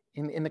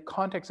in the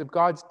context of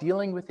God's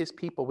dealing with his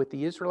people, with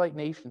the Israelite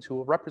nations who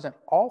will represent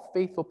all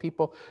faithful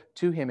people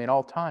to him in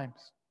all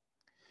times.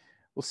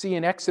 We'll see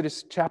in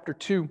Exodus chapter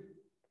 2,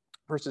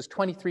 verses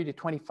 23 to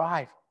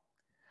 25,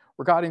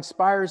 where God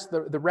inspires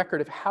the record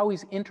of how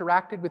he's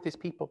interacted with his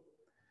people.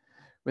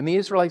 When the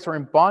Israelites are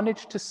in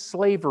bondage to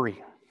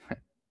slavery,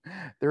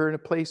 they're in a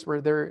place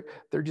where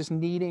they're just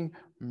needing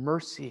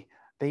mercy.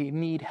 They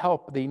need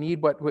help. They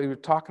need what we were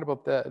talking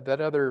about, that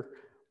other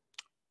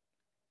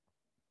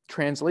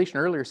translation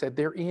earlier said,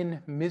 they're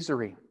in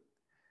misery.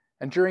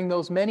 And during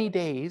those many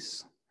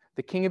days,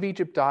 the king of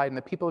Egypt died, and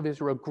the people of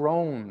Israel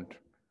groaned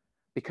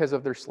because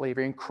of their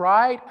slavery and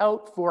cried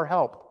out for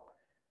help.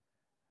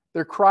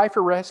 Their cry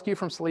for rescue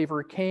from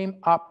slavery came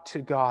up to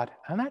God.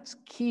 And that's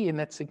key and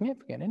that's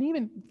significant. And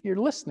even if you're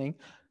listening,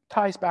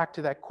 ties back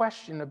to that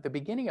question of the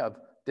beginning of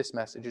this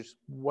message is,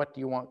 what do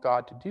you want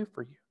God to do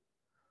for you?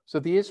 So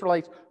the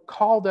Israelites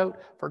called out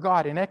for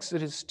God in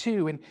Exodus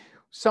 2, and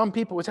some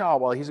people would say, oh,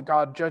 well, he's a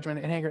God of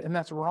judgment and anger, and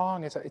that's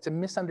wrong. It's a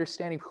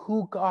misunderstanding of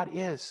who God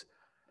is.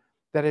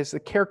 That is the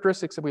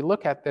characteristics that we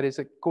look at, that is,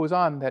 it goes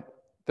on, that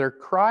their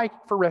cry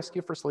for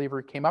rescue for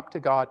slavery came up to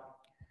God.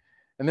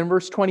 And then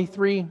verse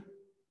 23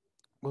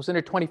 goes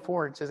into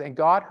 24, it says, and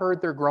God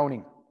heard their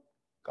groaning.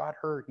 God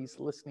heard, he's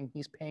listening,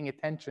 he's paying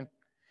attention.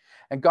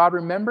 And God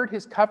remembered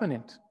his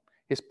covenant,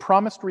 his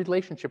promised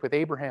relationship with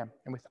Abraham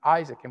and with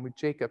Isaac and with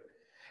Jacob.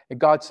 And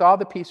God saw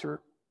the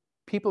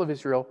people of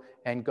Israel,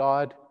 and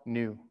God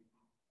knew.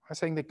 I'm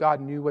saying that God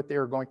knew what they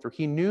were going through.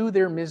 He knew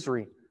their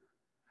misery.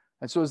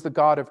 And so as the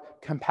God of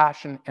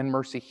compassion and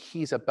mercy,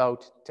 he's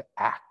about to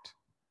act.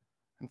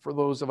 And for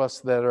those of us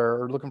that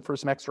are looking for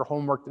some extra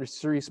homework, that are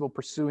serious about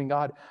pursuing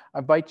God, I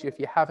invite you, if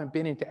you haven't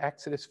been into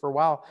Exodus for a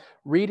while,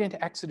 read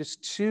into Exodus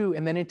 2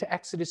 and then into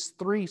Exodus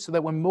 3, so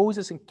that when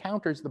Moses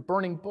encounters the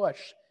burning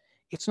bush,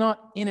 it's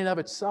not in and of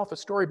itself a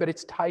story, but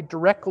it's tied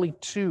directly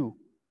to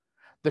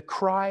the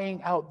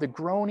crying out, the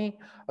groaning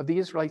of the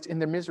Israelites in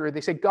their misery. They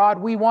say, God,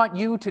 we want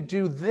you to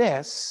do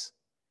this.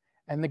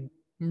 And the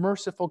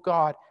merciful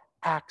God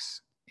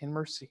acts in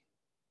mercy.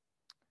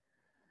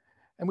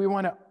 And we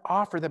want to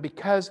offer that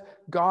because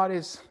God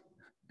is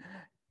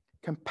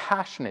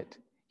compassionate,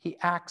 he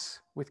acts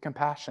with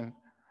compassion.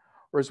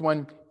 Or as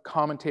one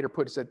commentator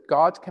put it, that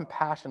God's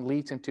compassion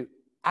leads him to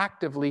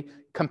actively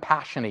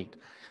compassionate.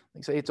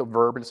 They say it's a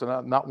verb, and it's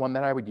not one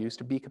that I would use,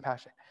 to be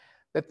compassionate.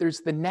 That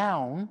there's the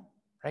noun,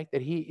 right?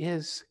 That he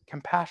is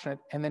compassionate,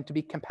 and then to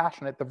be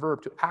compassionate, the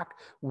verb, to act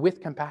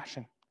with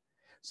compassion.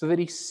 So that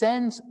he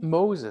sends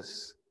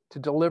Moses to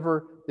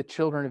deliver the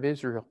children of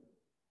Israel.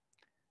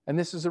 And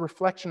this is a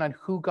reflection on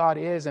who God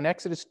is. And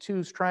Exodus 2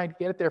 is trying to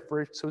get it there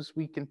for us so as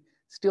we can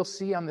still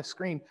see on the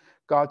screen.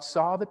 God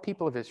saw the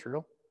people of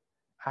Israel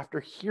after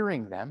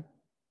hearing them,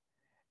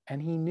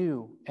 and he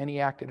knew, and he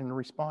acted and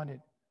responded.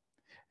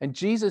 And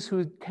Jesus,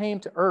 who came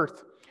to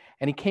earth,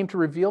 and he came to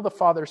reveal the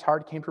Father's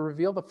heart, came to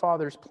reveal the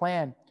Father's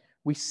plan,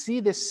 we see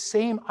this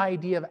same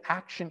idea of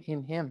action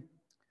in him.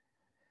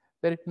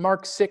 That in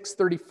Mark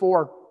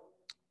 6:34,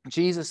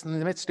 Jesus, in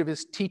the midst of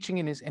his teaching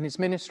and his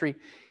ministry,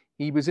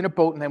 he was in a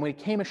boat, and then when he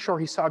came ashore,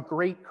 he saw a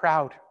great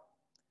crowd.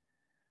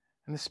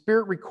 And the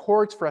Spirit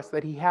records for us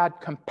that he had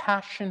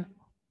compassion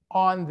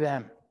on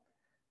them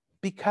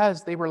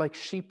because they were like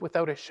sheep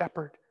without a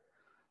shepherd,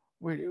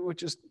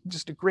 which is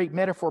just a great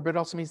metaphor, but it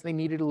also means they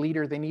needed a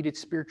leader. They needed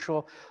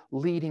spiritual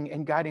leading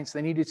and guidance.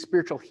 They needed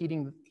spiritual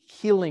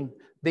healing.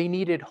 They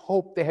needed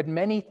hope. They had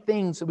many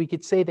things that we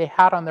could say they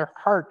had on their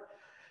heart,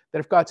 that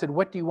if God said,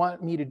 what do you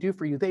want me to do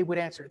for you? They would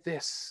answer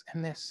this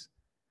and this.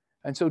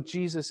 And so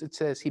Jesus, it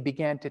says, he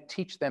began to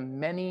teach them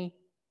many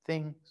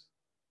things.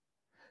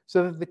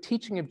 So that the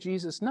teaching of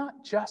Jesus,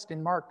 not just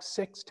in Mark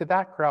 6 to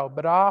that crowd,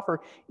 but I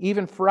offer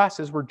even for us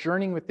as we're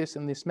journeying with this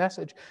in this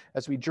message,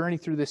 as we journey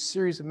through this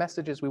series of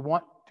messages, we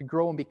want to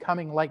grow in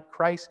becoming like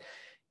Christ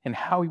and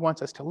how he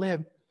wants us to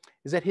live,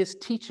 is that his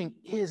teaching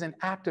is an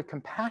act of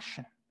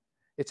compassion.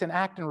 It's an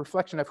act and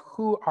reflection of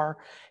who our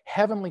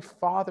Heavenly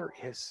Father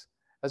is,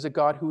 as a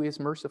God who is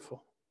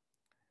merciful.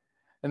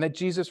 And that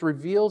Jesus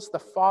reveals the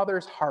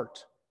Father's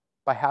heart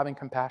by having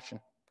compassion.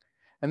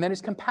 And then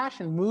his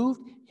compassion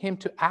moved him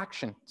to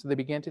action, so they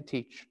began to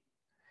teach.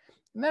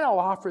 And then I'll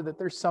offer that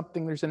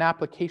there's an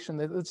application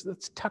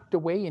that's tucked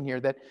away in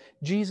here, that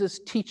Jesus'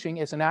 teaching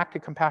as an act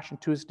of compassion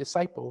to his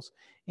disciples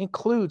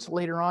includes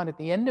later on at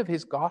the end of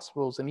his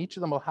Gospels, and each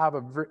of them will have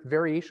a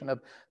variation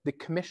of the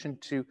commission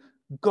to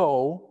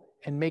go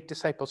and make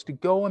disciples, to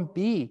go and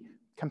be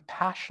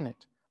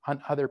compassionate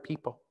on other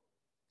people.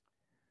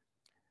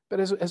 But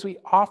as we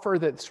offer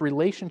this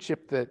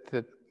relationship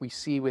that we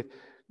see with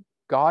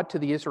God to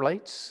the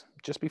Israelites,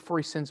 just before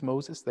he sends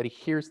Moses, that he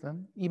hears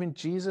them. Even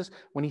Jesus,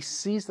 when he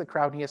sees the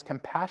crowd, he has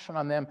compassion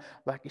on them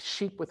like a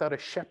sheep without a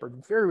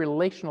shepherd. Very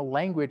relational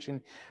language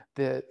in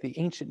the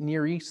ancient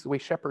Near East, the way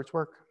shepherds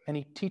work. And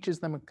he teaches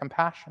them with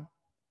compassion.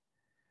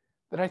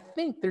 But I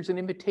think there's an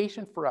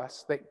invitation for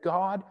us that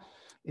God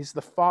is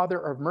the Father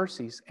of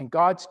mercies, and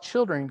God's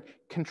children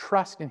can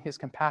trust in his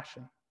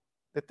compassion.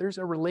 That there's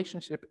a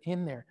relationship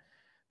in there.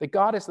 That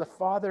God is the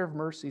Father of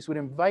mercies, would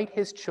invite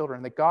his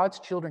children, that God's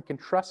children can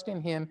trust in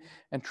him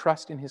and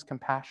trust in his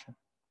compassion.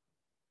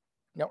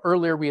 Now,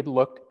 earlier we had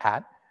looked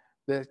at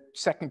the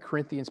 2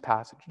 Corinthians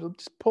passage.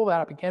 Let's pull that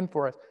up again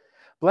for us.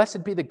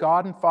 Blessed be the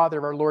God and Father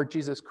of our Lord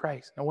Jesus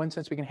Christ. Now, in one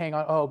sense, we can hang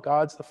on, oh,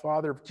 God's the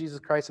Father of Jesus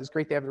Christ. It's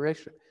great to have the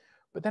relationship.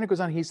 But then it goes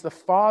on, he's the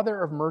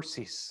Father of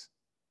mercies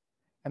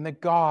and the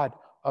God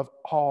of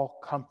all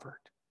comfort.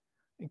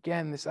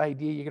 Again, this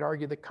idea, you could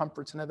argue that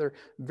comfort's another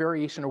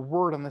variation, a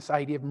word on this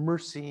idea of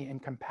mercy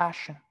and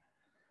compassion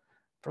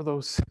for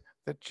those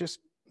that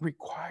just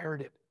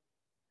required it.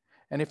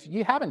 And if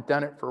you haven't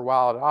done it for a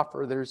while, I'd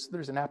offer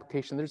there's an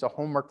application, there's a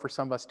homework for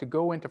some of us to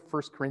go into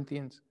 1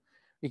 Corinthians.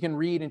 You can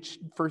read in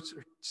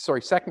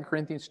 2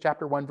 Corinthians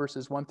chapter 1,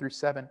 verses 1 through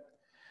 7.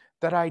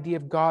 That idea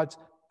of God's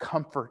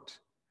comfort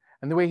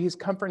and the way he's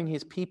comforting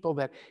his people,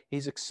 that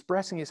he's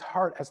expressing his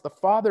heart as the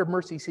Father of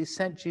mercies, he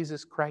sent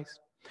Jesus Christ.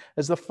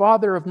 As the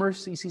Father of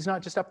mercies, he's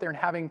not just up there and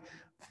having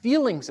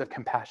feelings of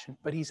compassion,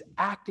 but he's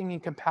acting in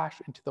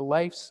compassion into the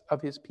lives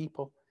of his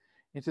people,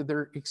 into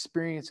their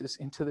experiences,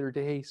 into their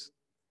days.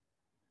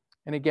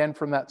 And again,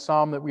 from that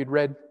psalm that we'd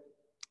read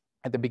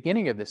at the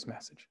beginning of this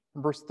message,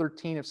 verse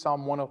 13 of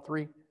Psalm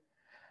 103,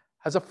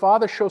 as a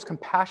father shows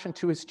compassion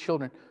to his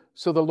children,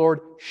 so the Lord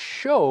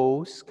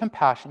shows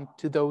compassion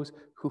to those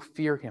who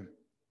fear him.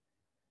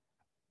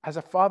 As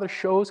a father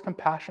shows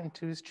compassion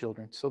to his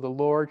children, so the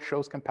Lord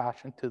shows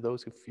compassion to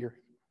those who fear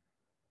him.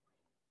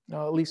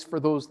 Now, at least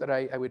for those that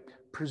I would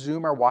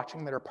presume are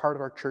watching, that are part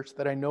of our church,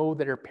 that I know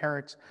that are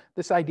parents,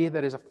 this idea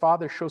that as a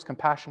father shows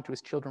compassion to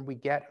his children, we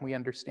get and we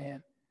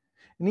understand.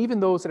 And even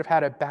those that have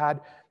had a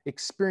bad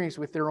experience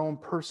with their own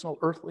personal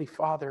earthly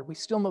father, we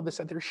still know this,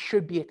 that there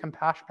should be a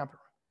compassion of it.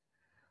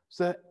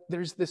 So that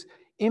there's this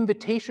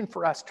invitation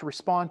for us to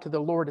respond to the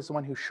Lord as the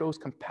one who shows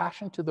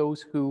compassion to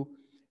those who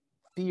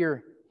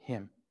fear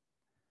him.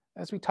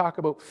 As we talk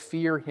about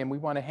fear him, we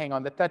want to hang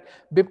on that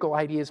biblical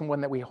idea isn't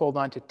one that we hold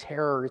on to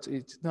terror.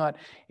 It's not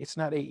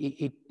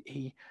a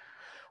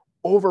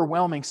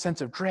overwhelming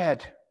sense of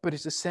dread, but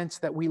it's a sense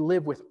that we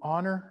live with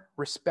honor,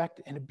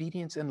 respect, and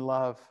obedience and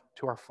love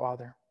to our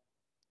Father.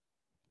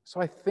 So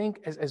I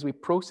think as we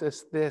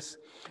process this,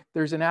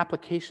 there's an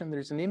application,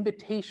 there's an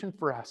invitation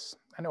for us.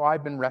 I know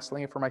I've been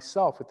wrestling it for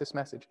myself with this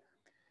message,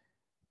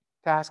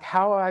 to ask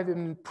how I've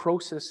been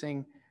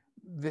processing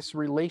this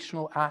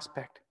relational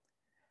aspect.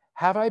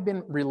 Have I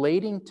been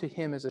relating to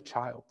him as a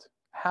child?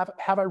 Have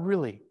I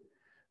really?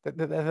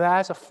 That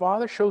as a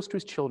father shows to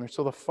his children,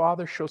 so the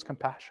father shows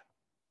compassion.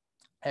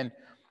 And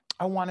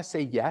I want to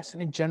say yes,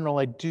 and in general,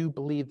 I do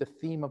believe the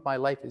theme of my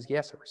life is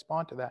yes, I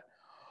respond to that.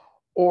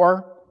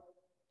 Or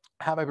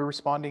have I been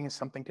responding as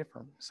something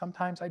different?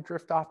 Sometimes I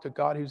drift off to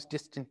God who's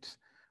distant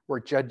or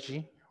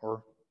judgy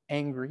or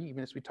angry,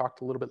 even as we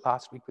talked a little bit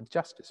last week with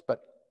justice.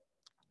 But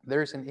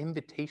there's an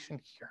invitation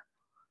here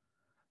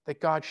that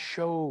God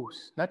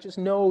shows, not just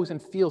knows and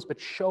feels, but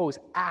shows,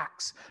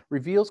 acts,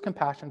 reveals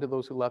compassion to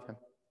those who love him.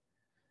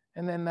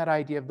 And then that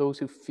idea of those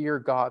who fear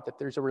God, that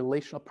there's a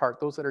relational part,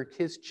 those that are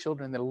his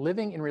children, that are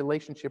living in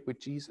relationship with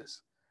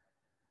Jesus.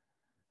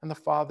 And the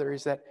Father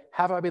is that,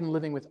 have I been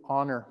living with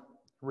honor,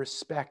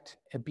 respect,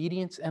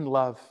 obedience, and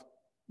love?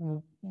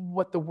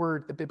 What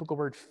the biblical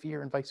word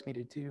fear invites me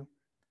to do.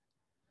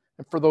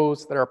 And for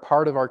those that are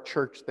part of our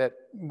church, that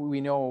we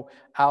know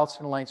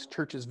Alliston Alliance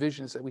Church's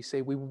vision is that we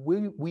say we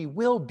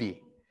will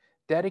be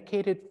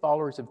dedicated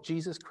followers of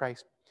Jesus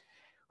Christ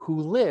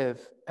who live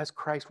as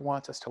Christ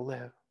wants us to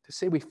live. To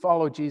say we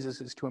follow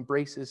Jesus is to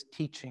embrace his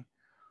teaching,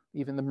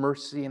 even the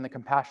mercy and the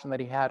compassion that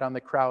he had on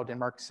the crowd in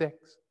Mark 6.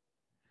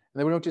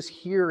 And that we don't just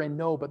hear and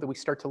know, but that we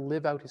start to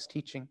live out his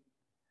teaching.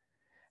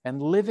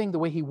 And living the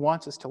way he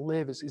wants us to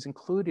live is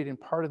included in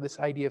part of this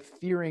idea of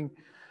fearing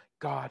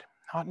God.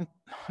 Not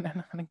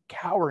in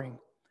cowering,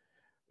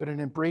 but in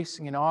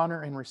embracing in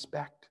honor and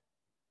respect.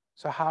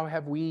 So how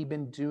have we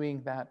been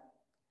doing that?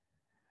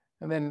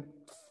 And then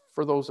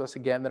for those of us,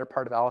 again, that are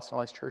part of Alliston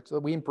Alliance Church, that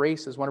we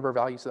embrace as one of our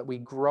values that we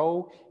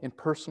grow in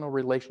personal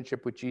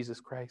relationship with Jesus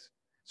Christ.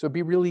 So it'd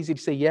be real easy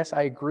to say, yes,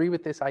 I agree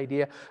with this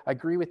idea. I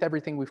agree with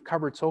everything we've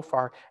covered so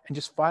far, and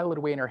just file it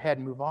away in our head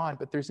and move on.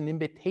 But there's an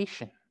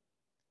invitation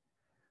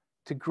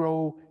to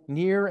grow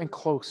near and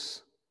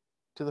close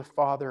to the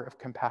Father of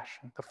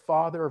compassion, the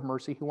Father of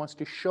mercy, who wants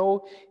to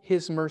show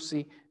his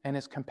mercy and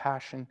his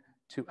compassion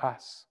to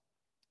us.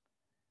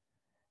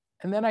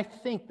 And then I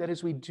think that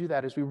as we do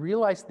that, as we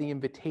realize the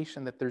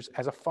invitation that there's,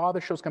 as a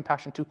father shows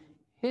compassion to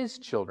his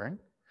children,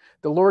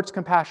 the Lord's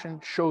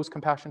compassion shows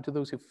compassion to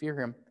those who fear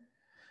him,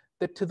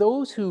 that to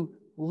those who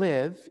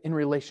live in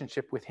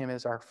relationship with him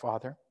as our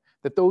Father,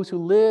 that those who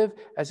live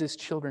as his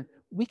children,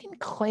 we can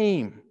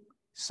claim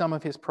some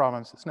of his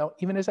promises. Now,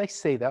 even as I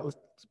say that, let's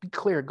be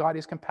clear, God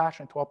is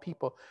compassionate to all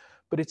people,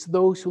 but it's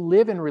those who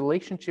live in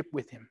relationship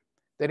with him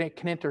that it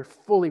can enter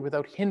fully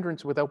without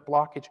hindrance, without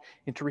blockage,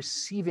 into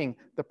receiving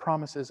the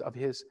promises of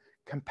his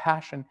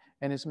compassion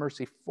and his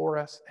mercy for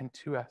us and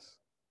to us.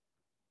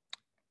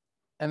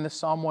 And the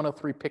Psalm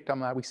 103 picked on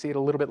that. We see it a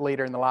little bit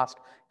later in the last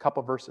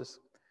couple verses.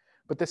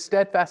 But the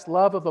steadfast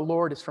love of the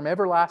Lord is from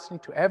everlasting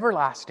to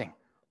everlasting,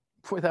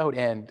 without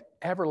end,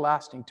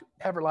 everlasting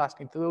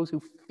to those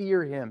who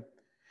fear him.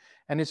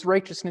 And his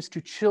righteousness to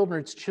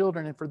children's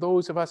children, and for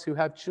those of us who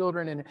have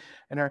children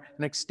and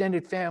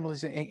extended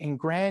families and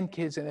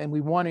grandkids, and we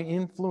want to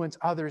influence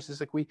others, it's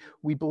like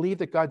we believe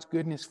that God's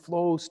goodness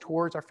flows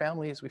towards our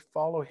family as we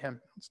follow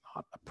him. It's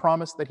not a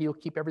promise that he'll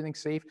keep everything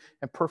safe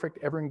and perfect.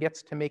 Everyone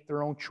gets to make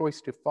their own choice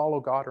to follow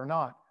God or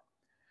not.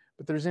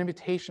 But there's an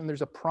invitation,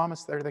 there's a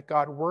promise there that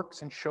God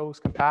works and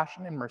shows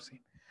compassion and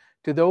mercy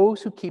to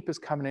those who keep his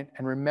covenant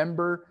and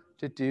remember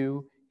to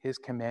do his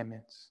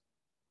commandments.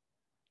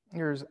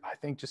 Here's, I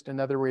think, just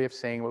another way of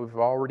saying what we've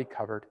already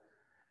covered.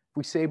 If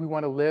we say we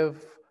want to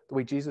live the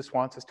way Jesus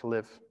wants us to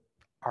live,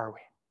 are we?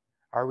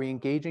 Are we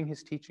engaging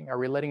his teaching? Are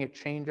we letting it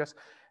change us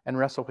and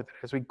wrestle with it?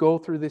 As we go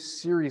through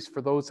this series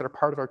for those that are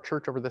part of our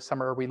church over the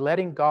summer, are we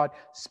letting God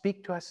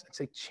speak to us and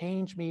say,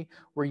 change me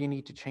where you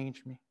need to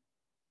change me?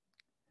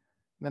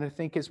 And then I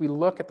think as we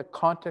look at the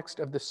context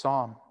of the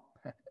psalm,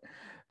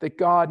 that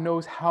God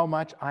knows how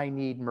much I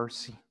need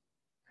mercy.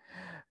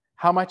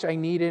 How much I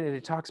need it, and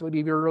it talks about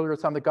even earlier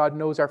some that God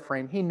knows our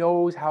frame. He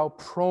knows how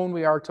prone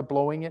we are to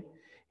blowing it.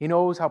 He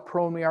knows how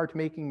prone we are to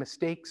making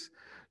mistakes,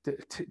 to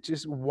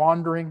just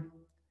wandering.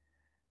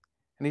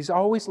 And he's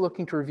always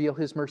looking to reveal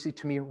his mercy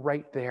to me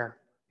right there.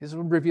 He's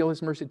going to reveal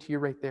his mercy to you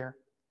right there.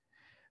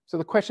 So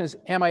the question is,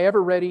 am I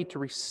ever ready to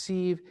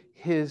receive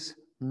his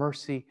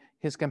mercy,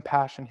 his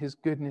compassion, his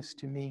goodness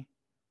to me?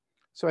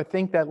 So I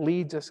think that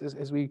leads us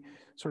as we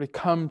sort of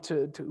come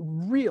to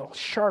real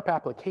sharp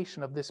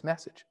application of this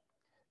message,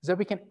 is that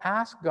we can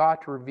ask God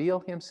to reveal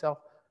himself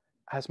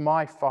as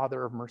my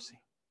Father of mercy.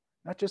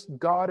 Not just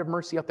God of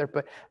mercy out there,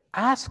 but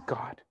ask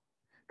God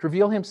to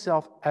reveal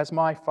himself as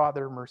my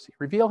Father of mercy.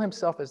 Reveal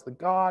himself as the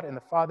God and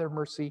the Father of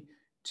mercy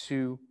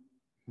to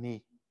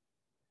me.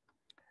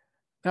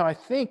 Now, I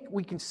think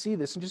we can see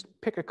this and just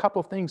pick a couple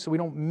of things so we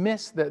don't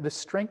miss the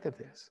strength of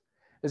this,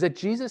 is that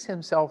Jesus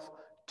himself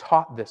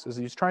taught this as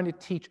he was trying to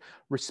teach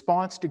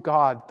response to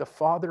God, the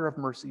Father of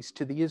mercies,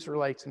 to the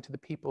Israelites and to the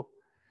people.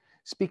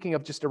 Speaking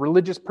of just a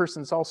religious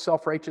person that's all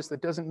self-righteous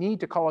that doesn't need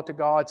to call out to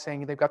God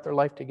saying they've got their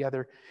life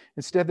together.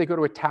 Instead, they go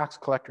to a tax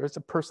collector. It's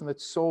a person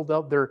that's sold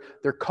out their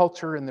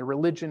culture and their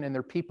religion and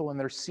their people, and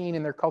they're seen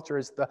in their culture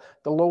as the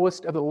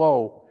lowest of the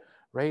low,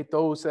 right?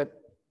 Those that,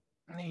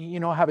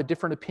 have a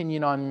different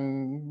opinion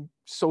on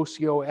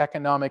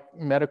socioeconomic,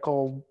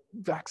 medical,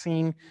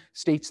 vaccine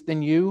states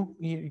than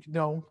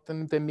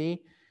than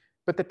me.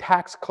 But the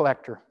tax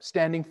collector,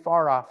 standing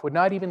far off, would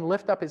not even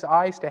lift up his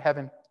eyes to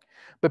heaven,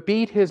 but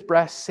beat his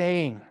breast,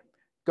 saying,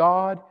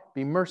 God,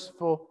 be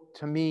merciful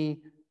to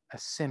me, a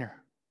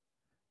sinner.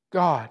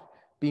 God,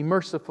 be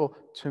merciful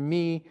to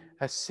me,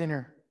 a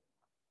sinner.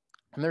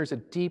 And there's a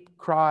deep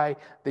cry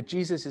that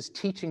Jesus is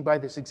teaching by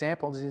this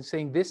example. He's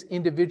saying this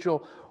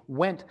individual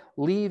went,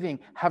 leaving,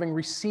 having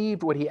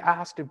received what he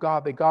asked of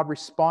God, that God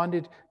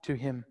responded to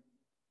him.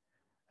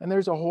 And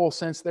there's a whole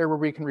sense there where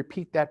we can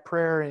repeat that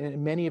prayer,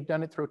 and many have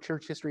done it through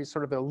church history. It's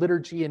sort of a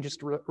liturgy and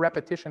just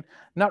repetition,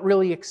 not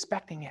really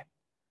expecting it.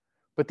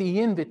 But the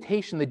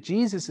invitation that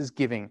Jesus is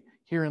giving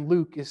here in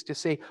Luke is to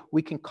say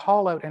we can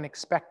call out and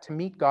expect to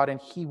meet God, and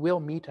he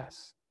will meet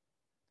us.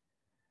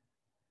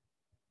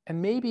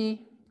 And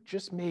maybe,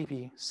 just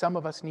maybe, some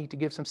of us need to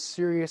give some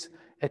serious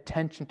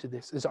attention to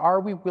this.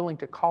 Are we willing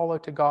to call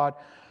out to God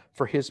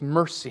for his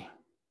mercy,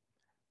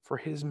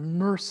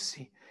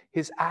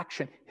 his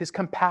action, his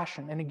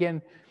compassion? And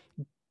again,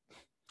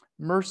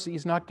 mercy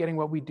is not getting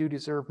what we do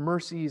deserve.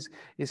 Mercy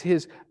is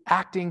his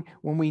acting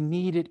when we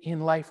need it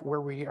in life,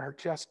 where we are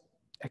just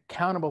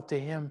accountable to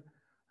him.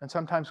 And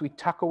sometimes we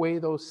tuck away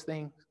those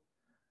things.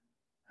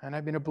 And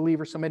I've been a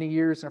believer so many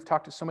years, and I've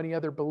talked to so many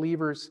other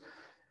believers.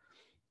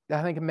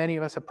 I think many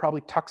of us have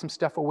probably tucked some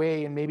stuff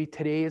away, and maybe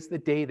today is the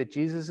day that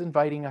Jesus is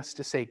inviting us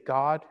to say,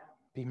 God,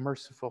 be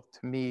merciful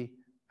to me,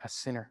 a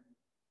sinner.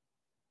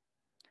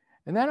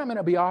 And then I'm going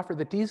to be offered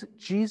that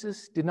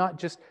Jesus did not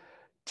just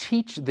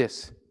teach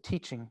this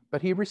teaching,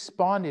 but he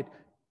responded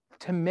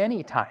to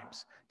many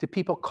times to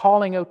people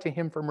calling out to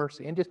him for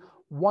mercy. And just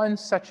one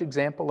such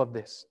example of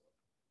this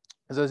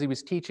is as he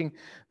was teaching,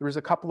 there was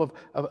a couple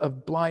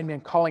of blind men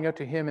calling out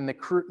to him, and the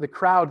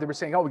crowd, they were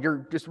saying, oh,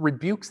 you're just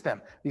rebukes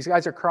them. These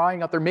guys are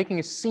crying out. They're making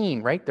a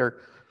scene, right? They're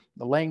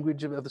The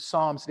language of the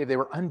Psalms today, they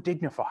were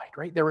undignified,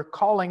 right? They were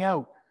calling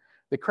out.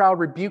 The crowd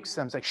rebukes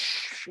them. It's like,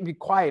 shh, be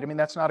quiet. I mean,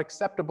 that's not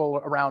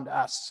acceptable around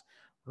us,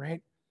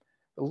 right?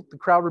 The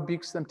crowd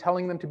rebukes them,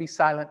 telling them to be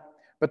silent,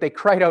 but they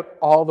cried out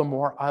all the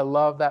more. I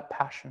love that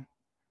passion.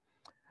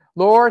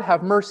 Lord,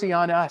 have mercy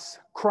on us,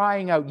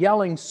 crying out,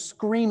 yelling,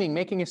 screaming,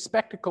 making a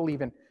spectacle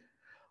even.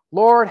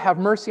 Lord, have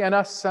mercy on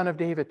us, Son of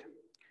David.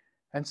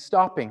 And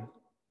stopping,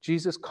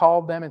 Jesus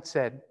called them and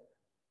said,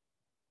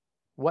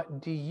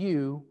 what do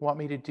you want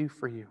me to do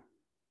for you?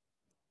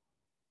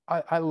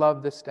 I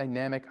love this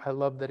dynamic. I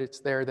love that it's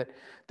there, that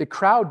the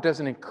crowd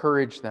doesn't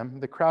encourage them.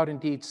 The crowd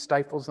indeed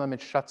stifles them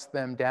and shuts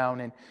them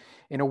down. And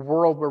in a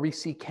world where we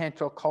see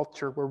cancel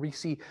culture, where we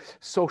see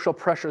social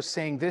pressures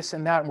saying this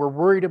and that, and we're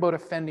worried about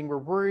offending, we're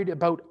worried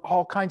about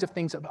all kinds of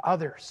things of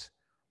others.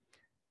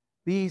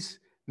 These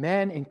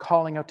men, in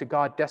calling out to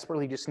God,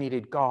 desperately just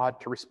needed God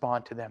to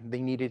respond to them.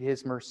 They needed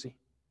His mercy.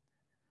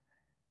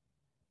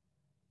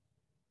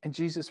 And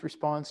Jesus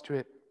responds to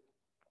it.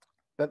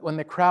 That when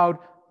the crowd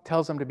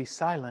tells them to be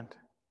silent,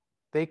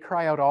 they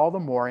cry out all the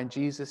more, and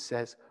Jesus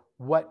says,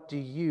 what do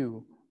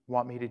you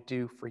want me to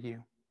do for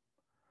you?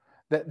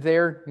 That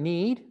their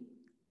need,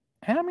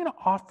 and I'm going to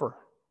offer,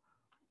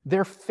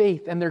 their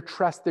faith and their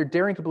trust, they're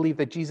daring to believe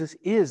that Jesus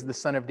is the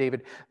Son of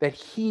David, that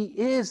He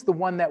is the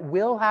one that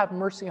will have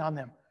mercy on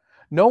them.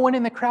 No one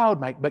in the crowd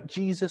might, but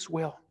Jesus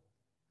will.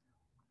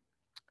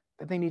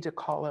 That they need to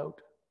call out.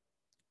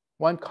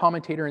 One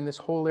commentator in this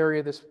whole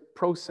area, this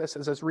process,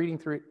 as I was reading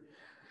through it,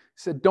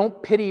 said,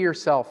 don't pity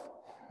yourself.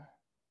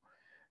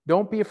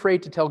 Don't be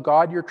afraid to tell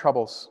God your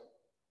troubles.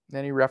 And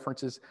then he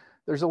references,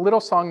 there's a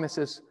little song that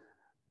says,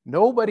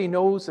 nobody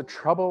knows the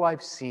trouble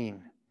I've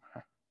seen.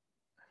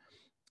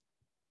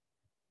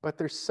 But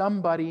there's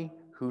somebody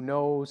who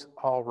knows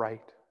all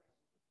right.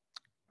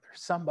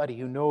 There's somebody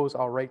who knows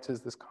all right,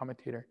 says this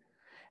commentator.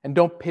 And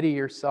don't pity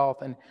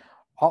yourself. And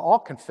I'll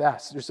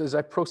confess, just as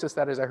I processed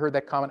that, as I heard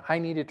that comment, I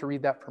needed to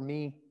read that for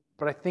me.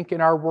 But I think in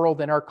our world,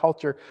 in our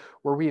culture,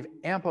 where we've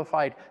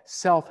amplified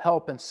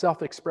self-help and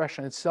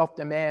self-expression and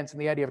self-demands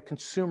and the idea of a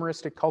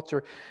consumeristic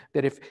culture,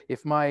 that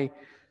if my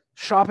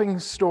shopping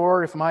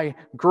store, if my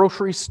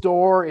grocery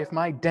store, if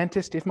my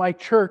dentist, if my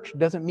church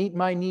doesn't meet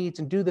my needs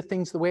and do the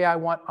things the way I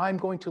want, I'm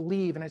going to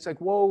leave. And it's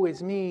like, woe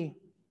is me.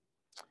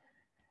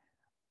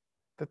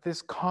 That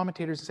this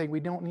commentator is saying we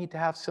don't need to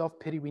have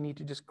self-pity. We need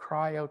to just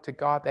cry out to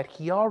God that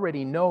He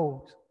already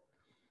knows.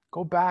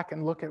 Go back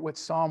and look at what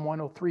Psalm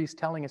 103 is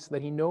telling us,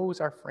 that He knows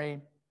our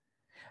frame.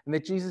 And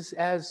that Jesus,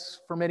 as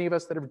for many of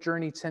us that have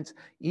journeyed since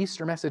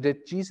Easter message,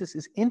 that Jesus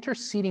is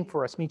interceding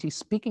for us, means He's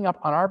speaking up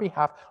on our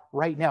behalf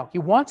right now. He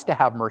wants to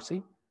have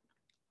mercy.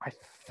 I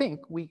think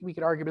we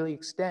could arguably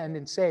extend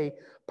and say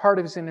part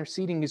of His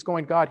interceding is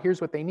going, God,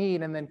 here's what they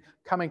need, and then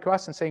coming to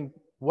us and saying,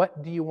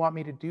 what do you want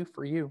me to do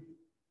for you?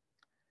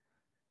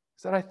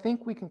 So that I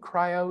think we can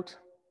cry out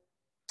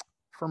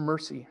for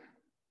mercy,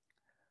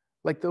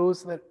 like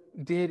those that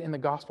did in the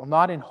gospel,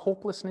 not in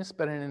hopelessness,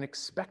 but in an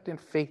expectant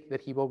faith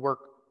that He will work.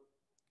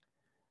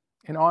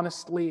 And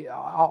honestly,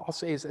 I'll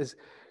say, as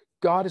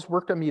God has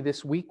worked on me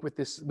this week with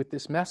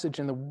this message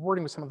and the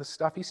wording with some of the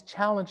stuff, He's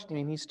challenged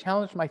me, and He's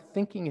challenged my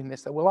thinking in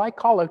this, that will I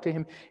call out to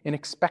Him in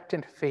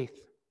expectant faith,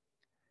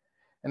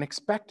 and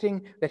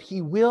expecting that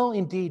He will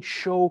indeed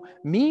show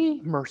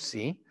me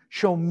mercy,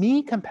 show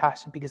me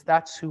compassion, because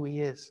that's who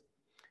He is.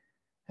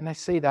 And I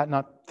say that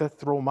not to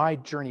throw my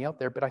journey out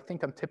there, but I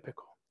think I'm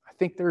typical. I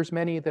think there's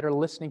many that are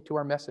listening to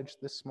our message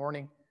this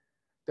morning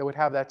that would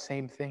have that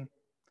same thing.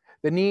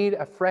 The need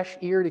a fresh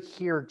ear to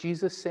hear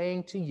Jesus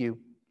saying to you,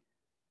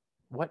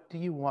 what do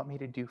you want me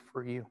to do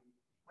for you?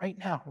 Right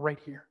now, right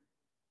here.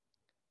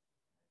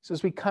 So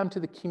as we come to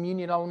the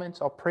communion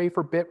elements, I'll pray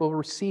for a bit. We'll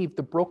receive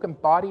the broken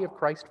body of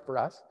Christ for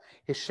us,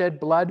 His shed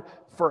blood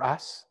for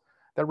us,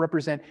 that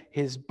represent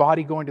His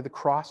body going to the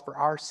cross for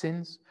our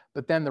sins,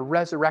 but then the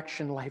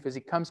resurrection life as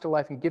He comes to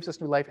life and gives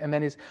us new life, and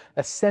then His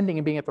ascending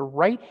and being at the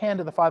right hand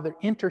of the Father,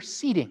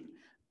 interceding,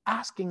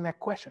 asking that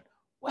question,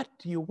 what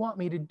do you want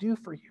me to do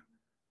for you?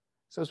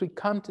 So as we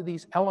come to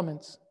these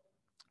elements,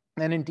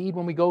 and indeed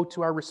when we go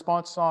to our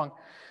response song,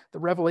 the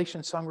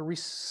Revelation song, where we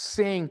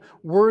sing,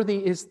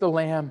 worthy is the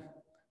Lamb,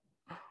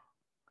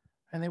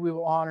 and then we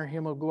will honor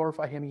Him, we'll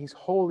glorify Him. He's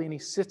holy and He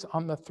sits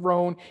on the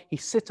throne. He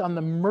sits on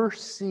the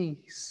mercy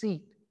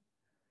seat.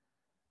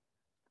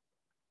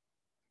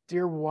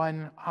 Dear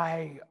one,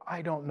 I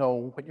don't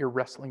know what you're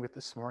wrestling with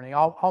this morning.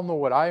 I'll know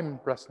what I'm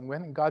wrestling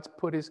with. And God's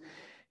put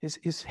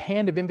His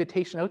hand of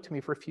invitation out to me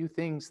for a few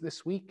things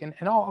this week. And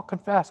I'll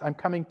confess, I'm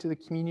coming to the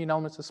communion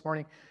elements this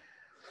morning,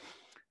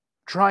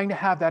 trying to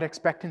have that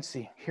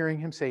expectancy, hearing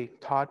Him say,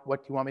 Todd,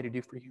 what do you want me to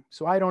do for you?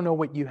 So I don't know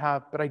what you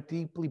have, but I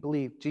deeply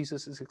believe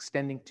Jesus is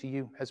extending to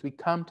you as we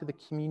come to the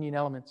communion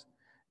elements,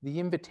 the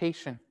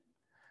invitation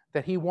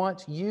that He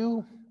wants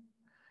you,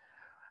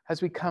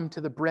 as we come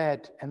to the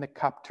bread and the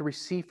cup, to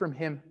receive from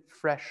Him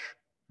fresh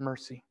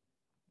mercy.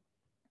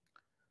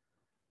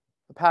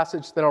 The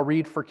passage that I'll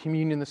read for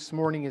communion this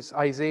morning is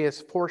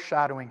Isaiah's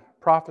foreshadowing,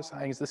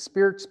 prophesying, as the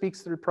Spirit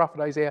speaks through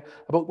prophet Isaiah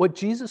about what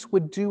Jesus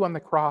would do on the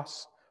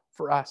cross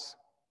for us.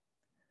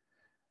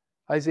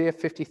 Isaiah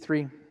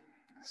 53,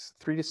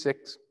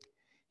 3-6.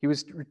 He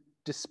was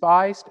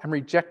despised and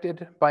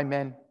rejected by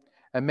men,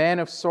 a man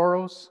of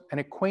sorrows and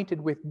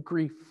acquainted with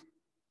grief.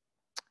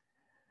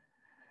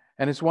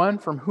 And as one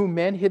from whom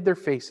men hid their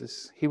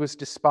faces, he was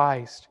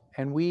despised,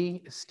 and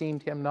we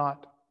esteemed him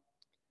not.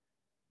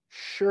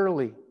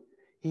 Surely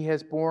he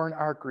has borne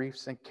our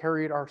griefs and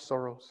carried our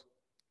sorrows,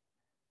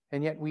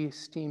 and yet we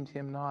esteemed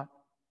him not.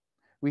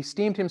 We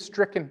esteemed him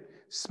stricken,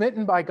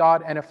 smitten by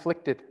God, and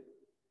afflicted.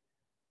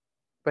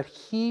 But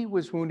he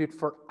was wounded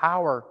for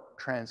our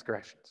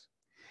transgressions.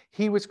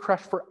 He was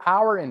crushed for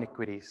our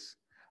iniquities.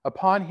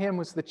 Upon him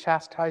was the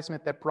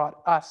chastisement that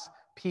brought us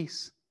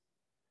peace.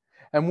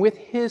 And with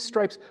his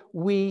stripes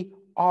we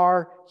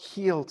are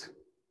healed.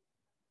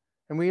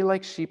 And we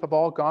like sheep have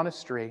all gone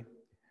astray.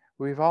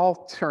 We've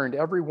all turned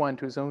every one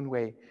to his own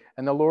way.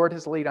 And the Lord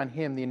has laid on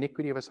him the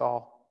iniquity of us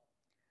all.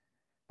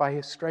 By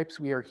his stripes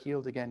we are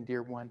healed again,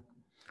 dear one.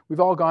 We've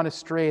all gone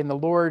astray, and the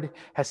Lord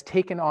has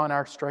taken on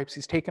our stripes.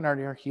 He's taken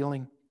on our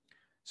healing.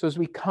 So as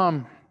we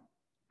come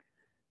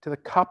to the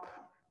cup,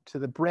 to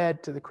the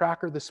bread, to the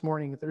cracker this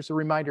morning, there's a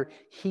reminder,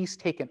 he's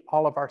taken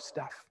all of our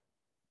stuff.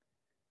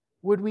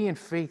 Would we in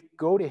faith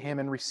go to him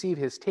and receive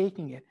his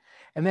taking it,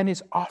 and then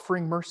his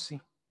offering mercy?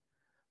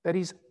 That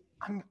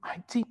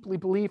I deeply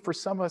believe for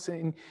some of us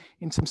in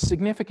some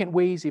significant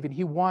ways even,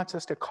 he wants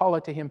us to call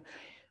it to him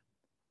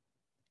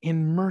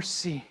in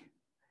mercy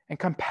and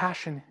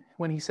compassion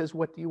when he says,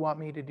 what do you want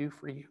me to do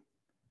for you?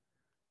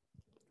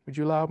 Would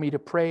you allow me to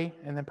pray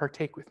and then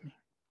partake with me?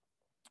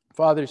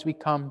 Father, as we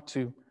come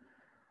to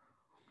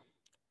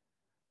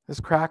this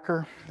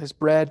cracker, this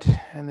bread,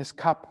 and this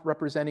cup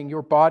representing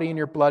your body and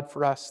your blood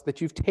for us, that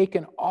you've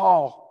taken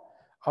all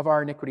of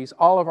our iniquities,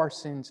 all of our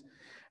sins,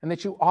 and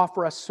that you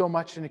offer us so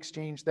much in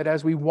exchange, that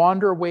as we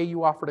wander away,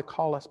 you offer to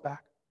call us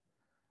back.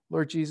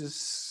 Lord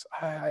Jesus,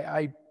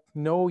 I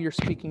know you're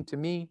speaking to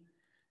me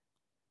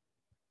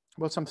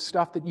about some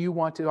stuff that you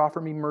want to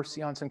offer me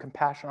mercy on, some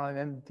compassion on,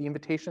 and the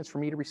invitation is for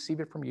me to receive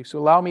it from you. So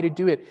allow me to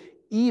do it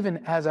even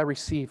as I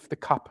receive the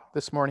cup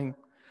this morning.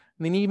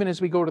 And then even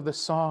as we go to the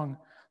song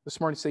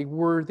this morning, say,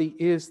 worthy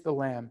is the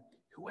Lamb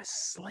who was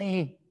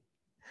slain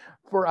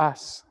for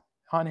us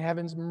on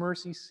heaven's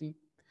mercy seat.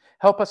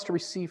 Help us to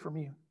receive from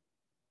you.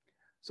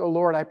 So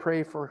Lord, I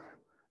pray for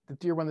the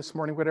dear one this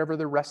morning, whatever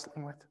they're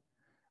wrestling with,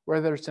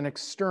 whether it's an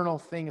external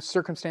thing, a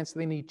circumstance that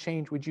they need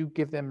change, would you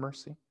give them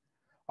mercy?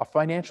 A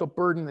financial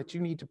burden that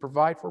you need to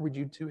provide for, would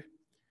you do it?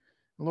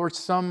 Lord,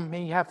 some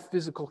may have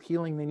physical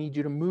healing. They need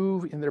you to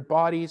move in their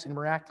bodies in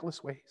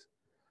miraculous ways.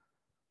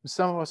 And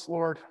some of us,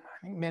 Lord,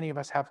 I think many of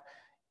us have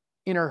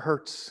inner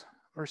hurts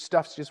or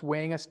stuff's just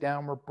weighing us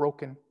down. We're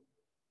broken.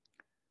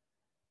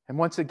 And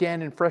once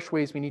again, in fresh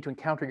ways, we need to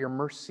encounter your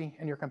mercy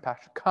and your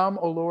compassion. Come,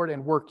 O Lord,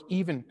 and work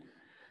even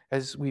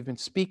as we've been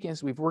speaking,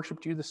 as we've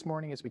worshiped you this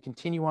morning, as we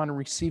continue on in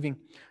receiving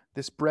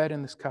this bread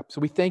and this cup.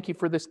 So we thank you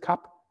for this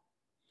cup,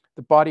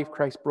 the body of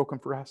Christ broken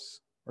for us,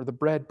 or the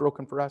bread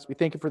broken for us. We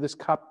thank you for this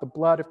cup, the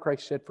blood of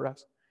Christ shed for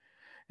us.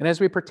 And as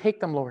we partake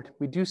them, Lord,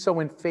 we do so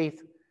in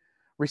faith,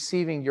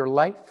 receiving your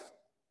life,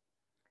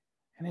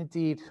 and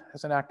indeed,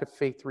 as an act of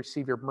faith,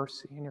 receive your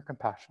mercy and your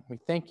compassion. We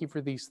thank you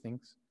for these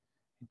things.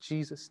 In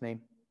Jesus'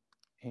 name,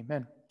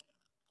 amen.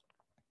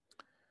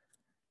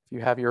 If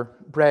you have your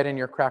bread and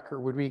your cracker,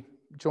 would we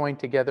join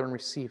together and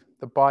receive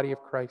the body of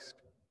Christ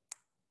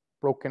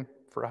broken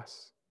for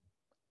us?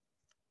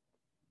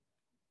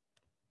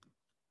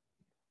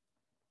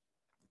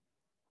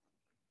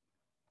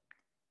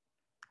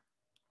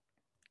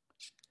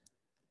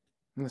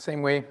 In the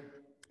same way,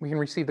 we can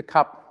receive the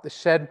cup, the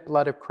shed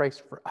blood of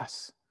Christ for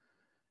us,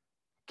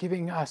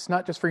 giving us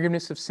not just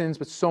forgiveness of sins,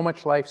 but so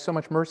much life, so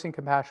much mercy and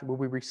compassion. Will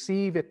we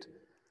receive it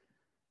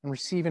and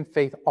receive in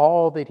faith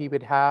all that he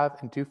would have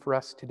and do for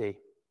us today?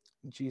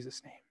 In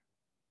Jesus' name.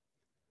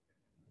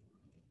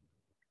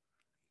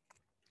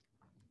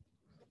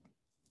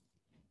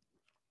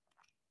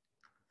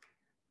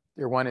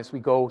 Dear one, as we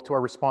go to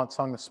our response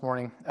song this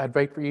morning, I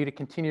invite for you to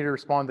continue to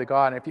respond to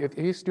God. And if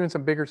you're doing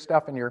some bigger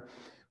stuff and you're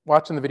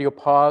watching the video,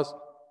 pause.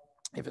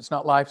 If it's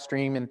not live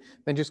stream, and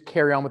then just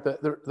carry on with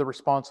the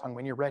response song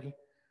when you're ready.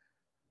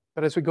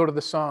 But as we go to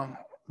the song,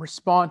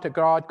 respond to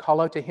God,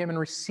 call out to him, and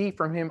receive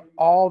from him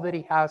all that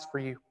he has for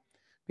you,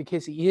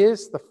 because he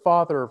is the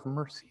Father of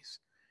mercies,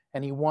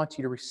 and he wants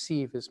you to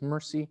receive his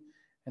mercy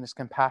and his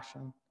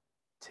compassion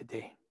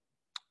today.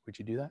 Would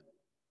you do that?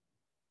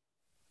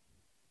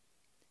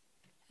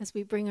 As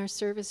we bring our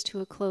service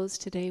to a close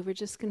today, we're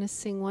just going to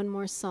sing one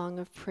more song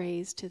of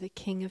praise to the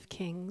King of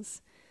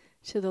Kings,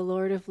 to the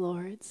Lord of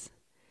Lords.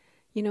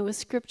 You know, as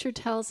Scripture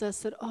tells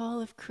us that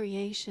all of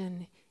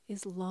creation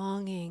is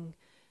longing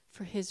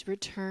for his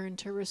return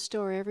to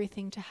restore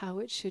everything to how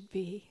it should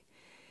be.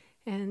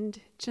 And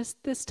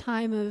just this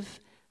time of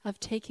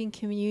taking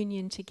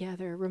communion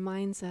together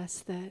reminds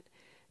us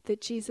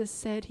that Jesus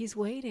said he's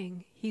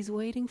waiting. He's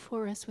waiting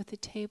for us with a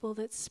table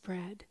that's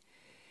spread.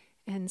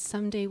 And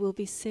someday we'll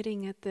be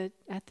sitting at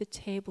the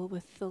table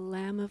with the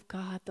Lamb of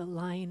God, the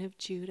Lion of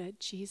Judah,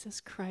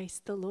 Jesus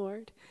Christ the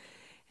Lord.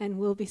 and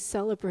we'll be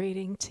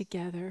celebrating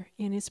together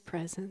in his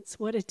presence.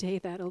 What a day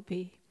that'll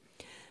be.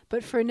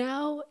 But for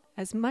now,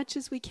 as much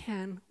as we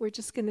can, we're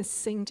just going to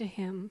sing to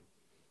him.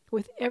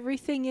 With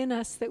everything in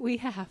us that we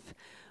have,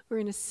 we're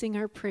going to sing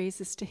our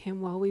praises to him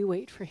while we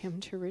wait for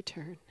him to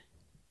return.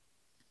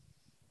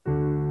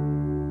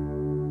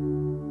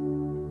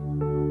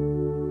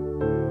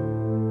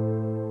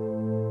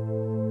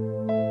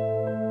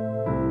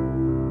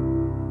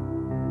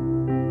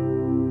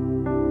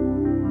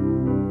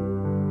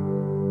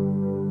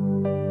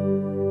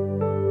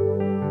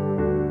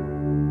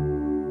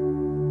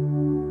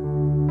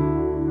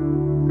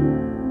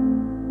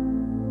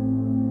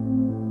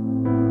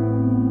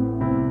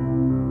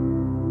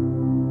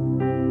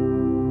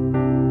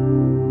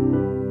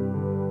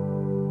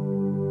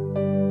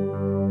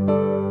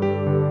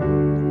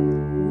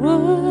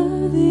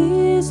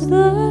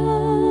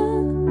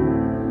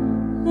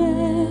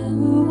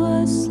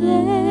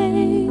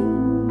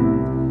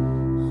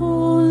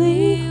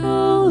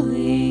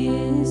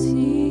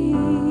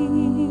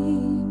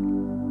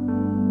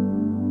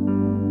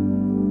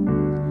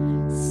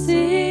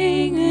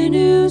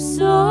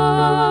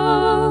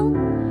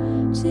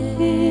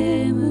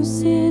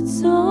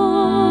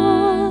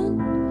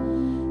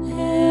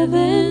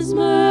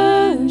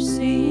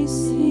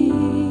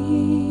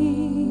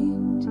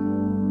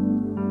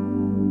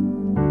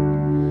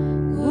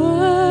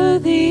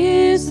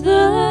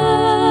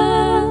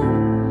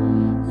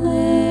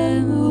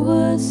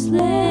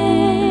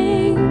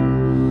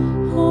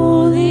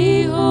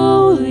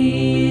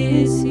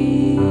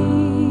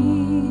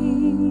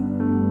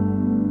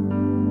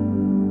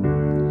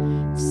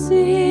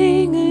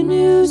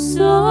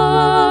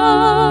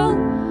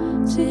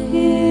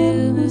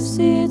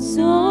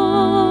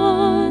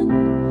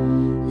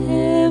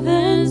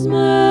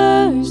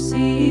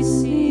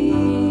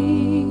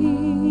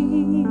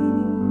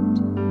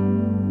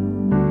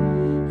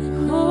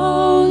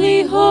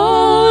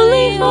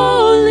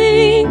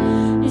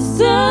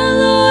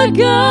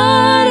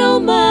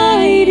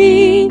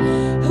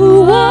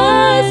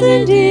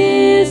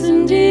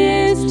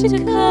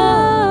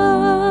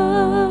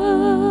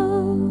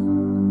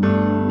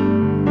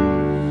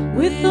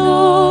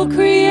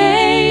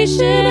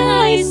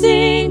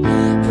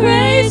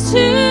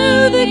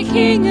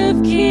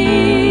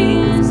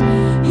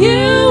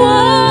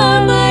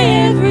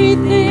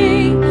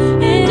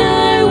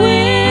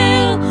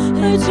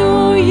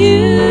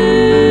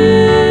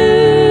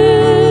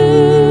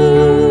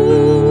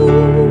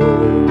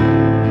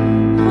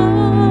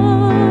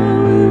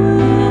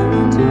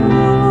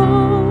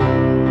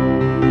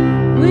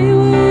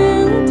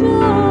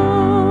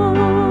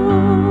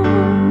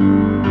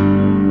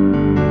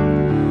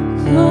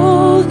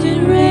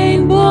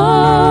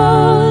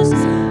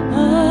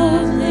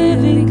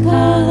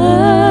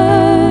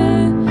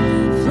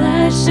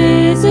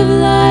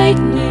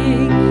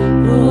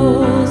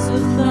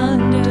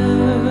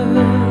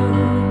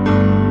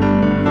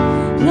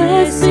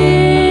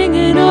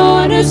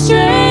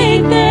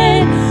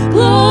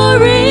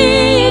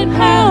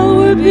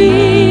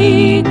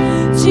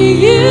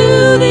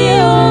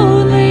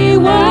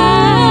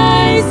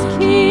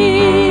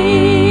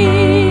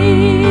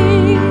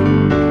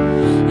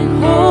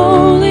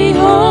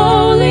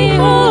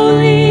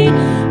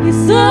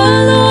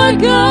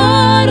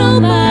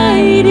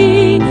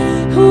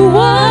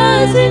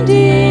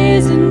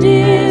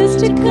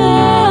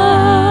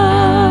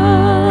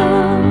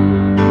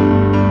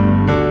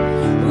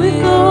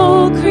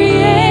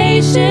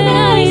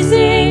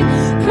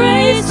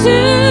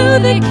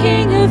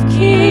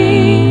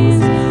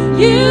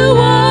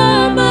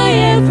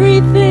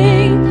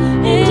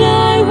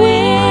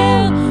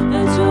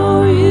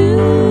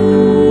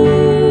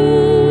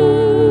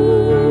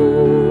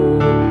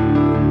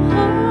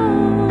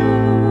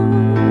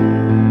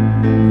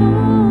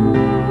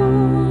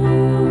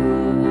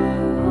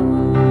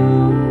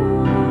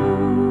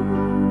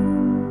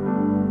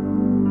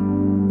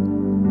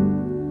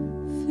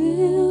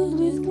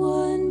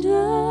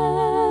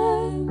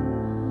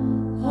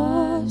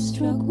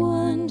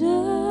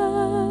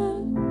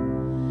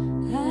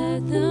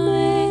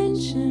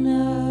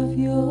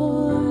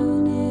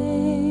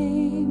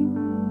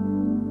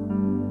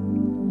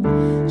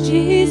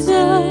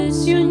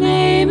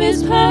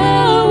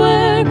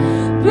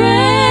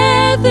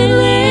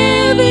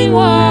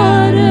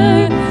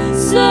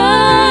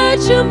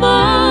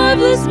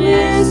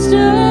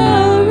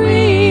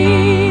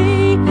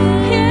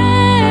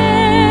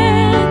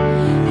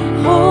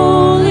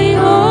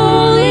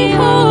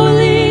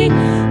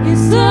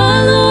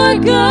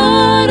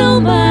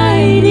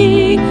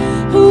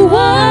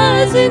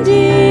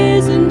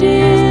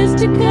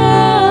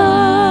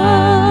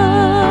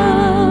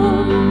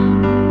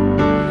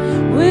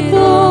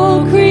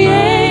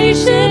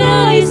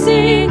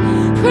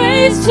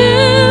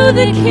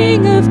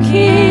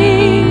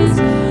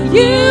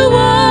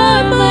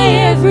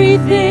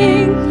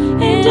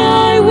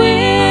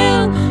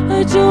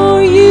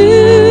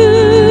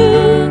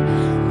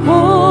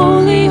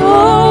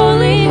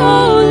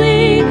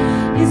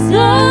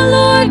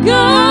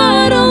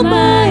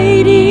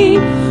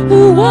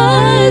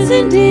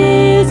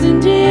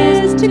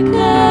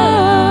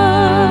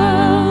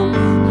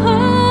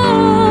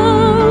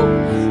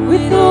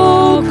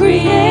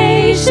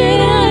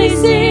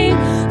 sing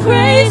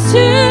praise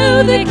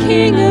to the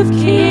King of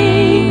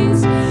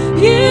Kings.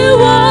 You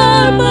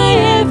are my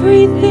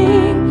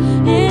everything,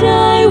 and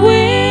I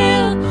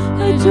will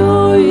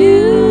adore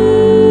you.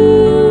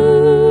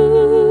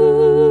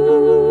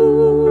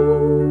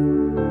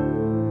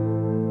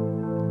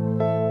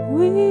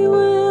 We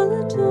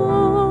will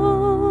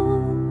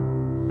adore,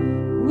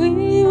 we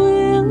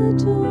will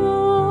adore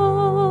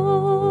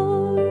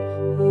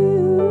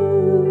you.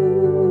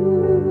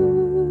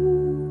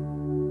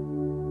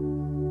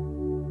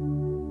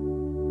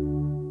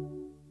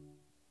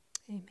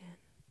 Amen.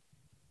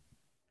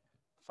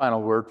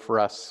 Final word for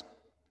us,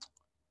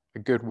 a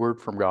good word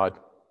from God.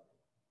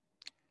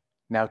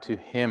 Now to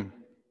him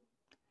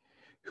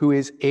who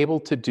is able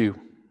to do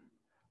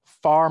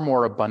far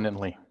more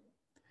abundantly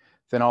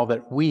than all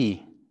that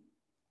we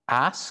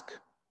ask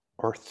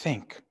or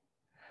think,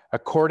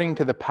 according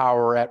to the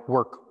power at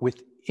work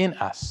within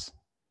us.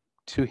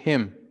 To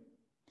him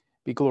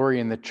be glory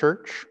in the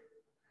church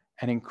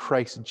and in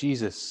Christ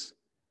Jesus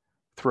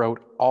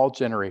throughout all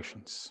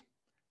generations,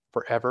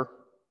 forever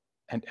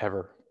and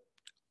ever.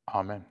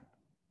 Amen.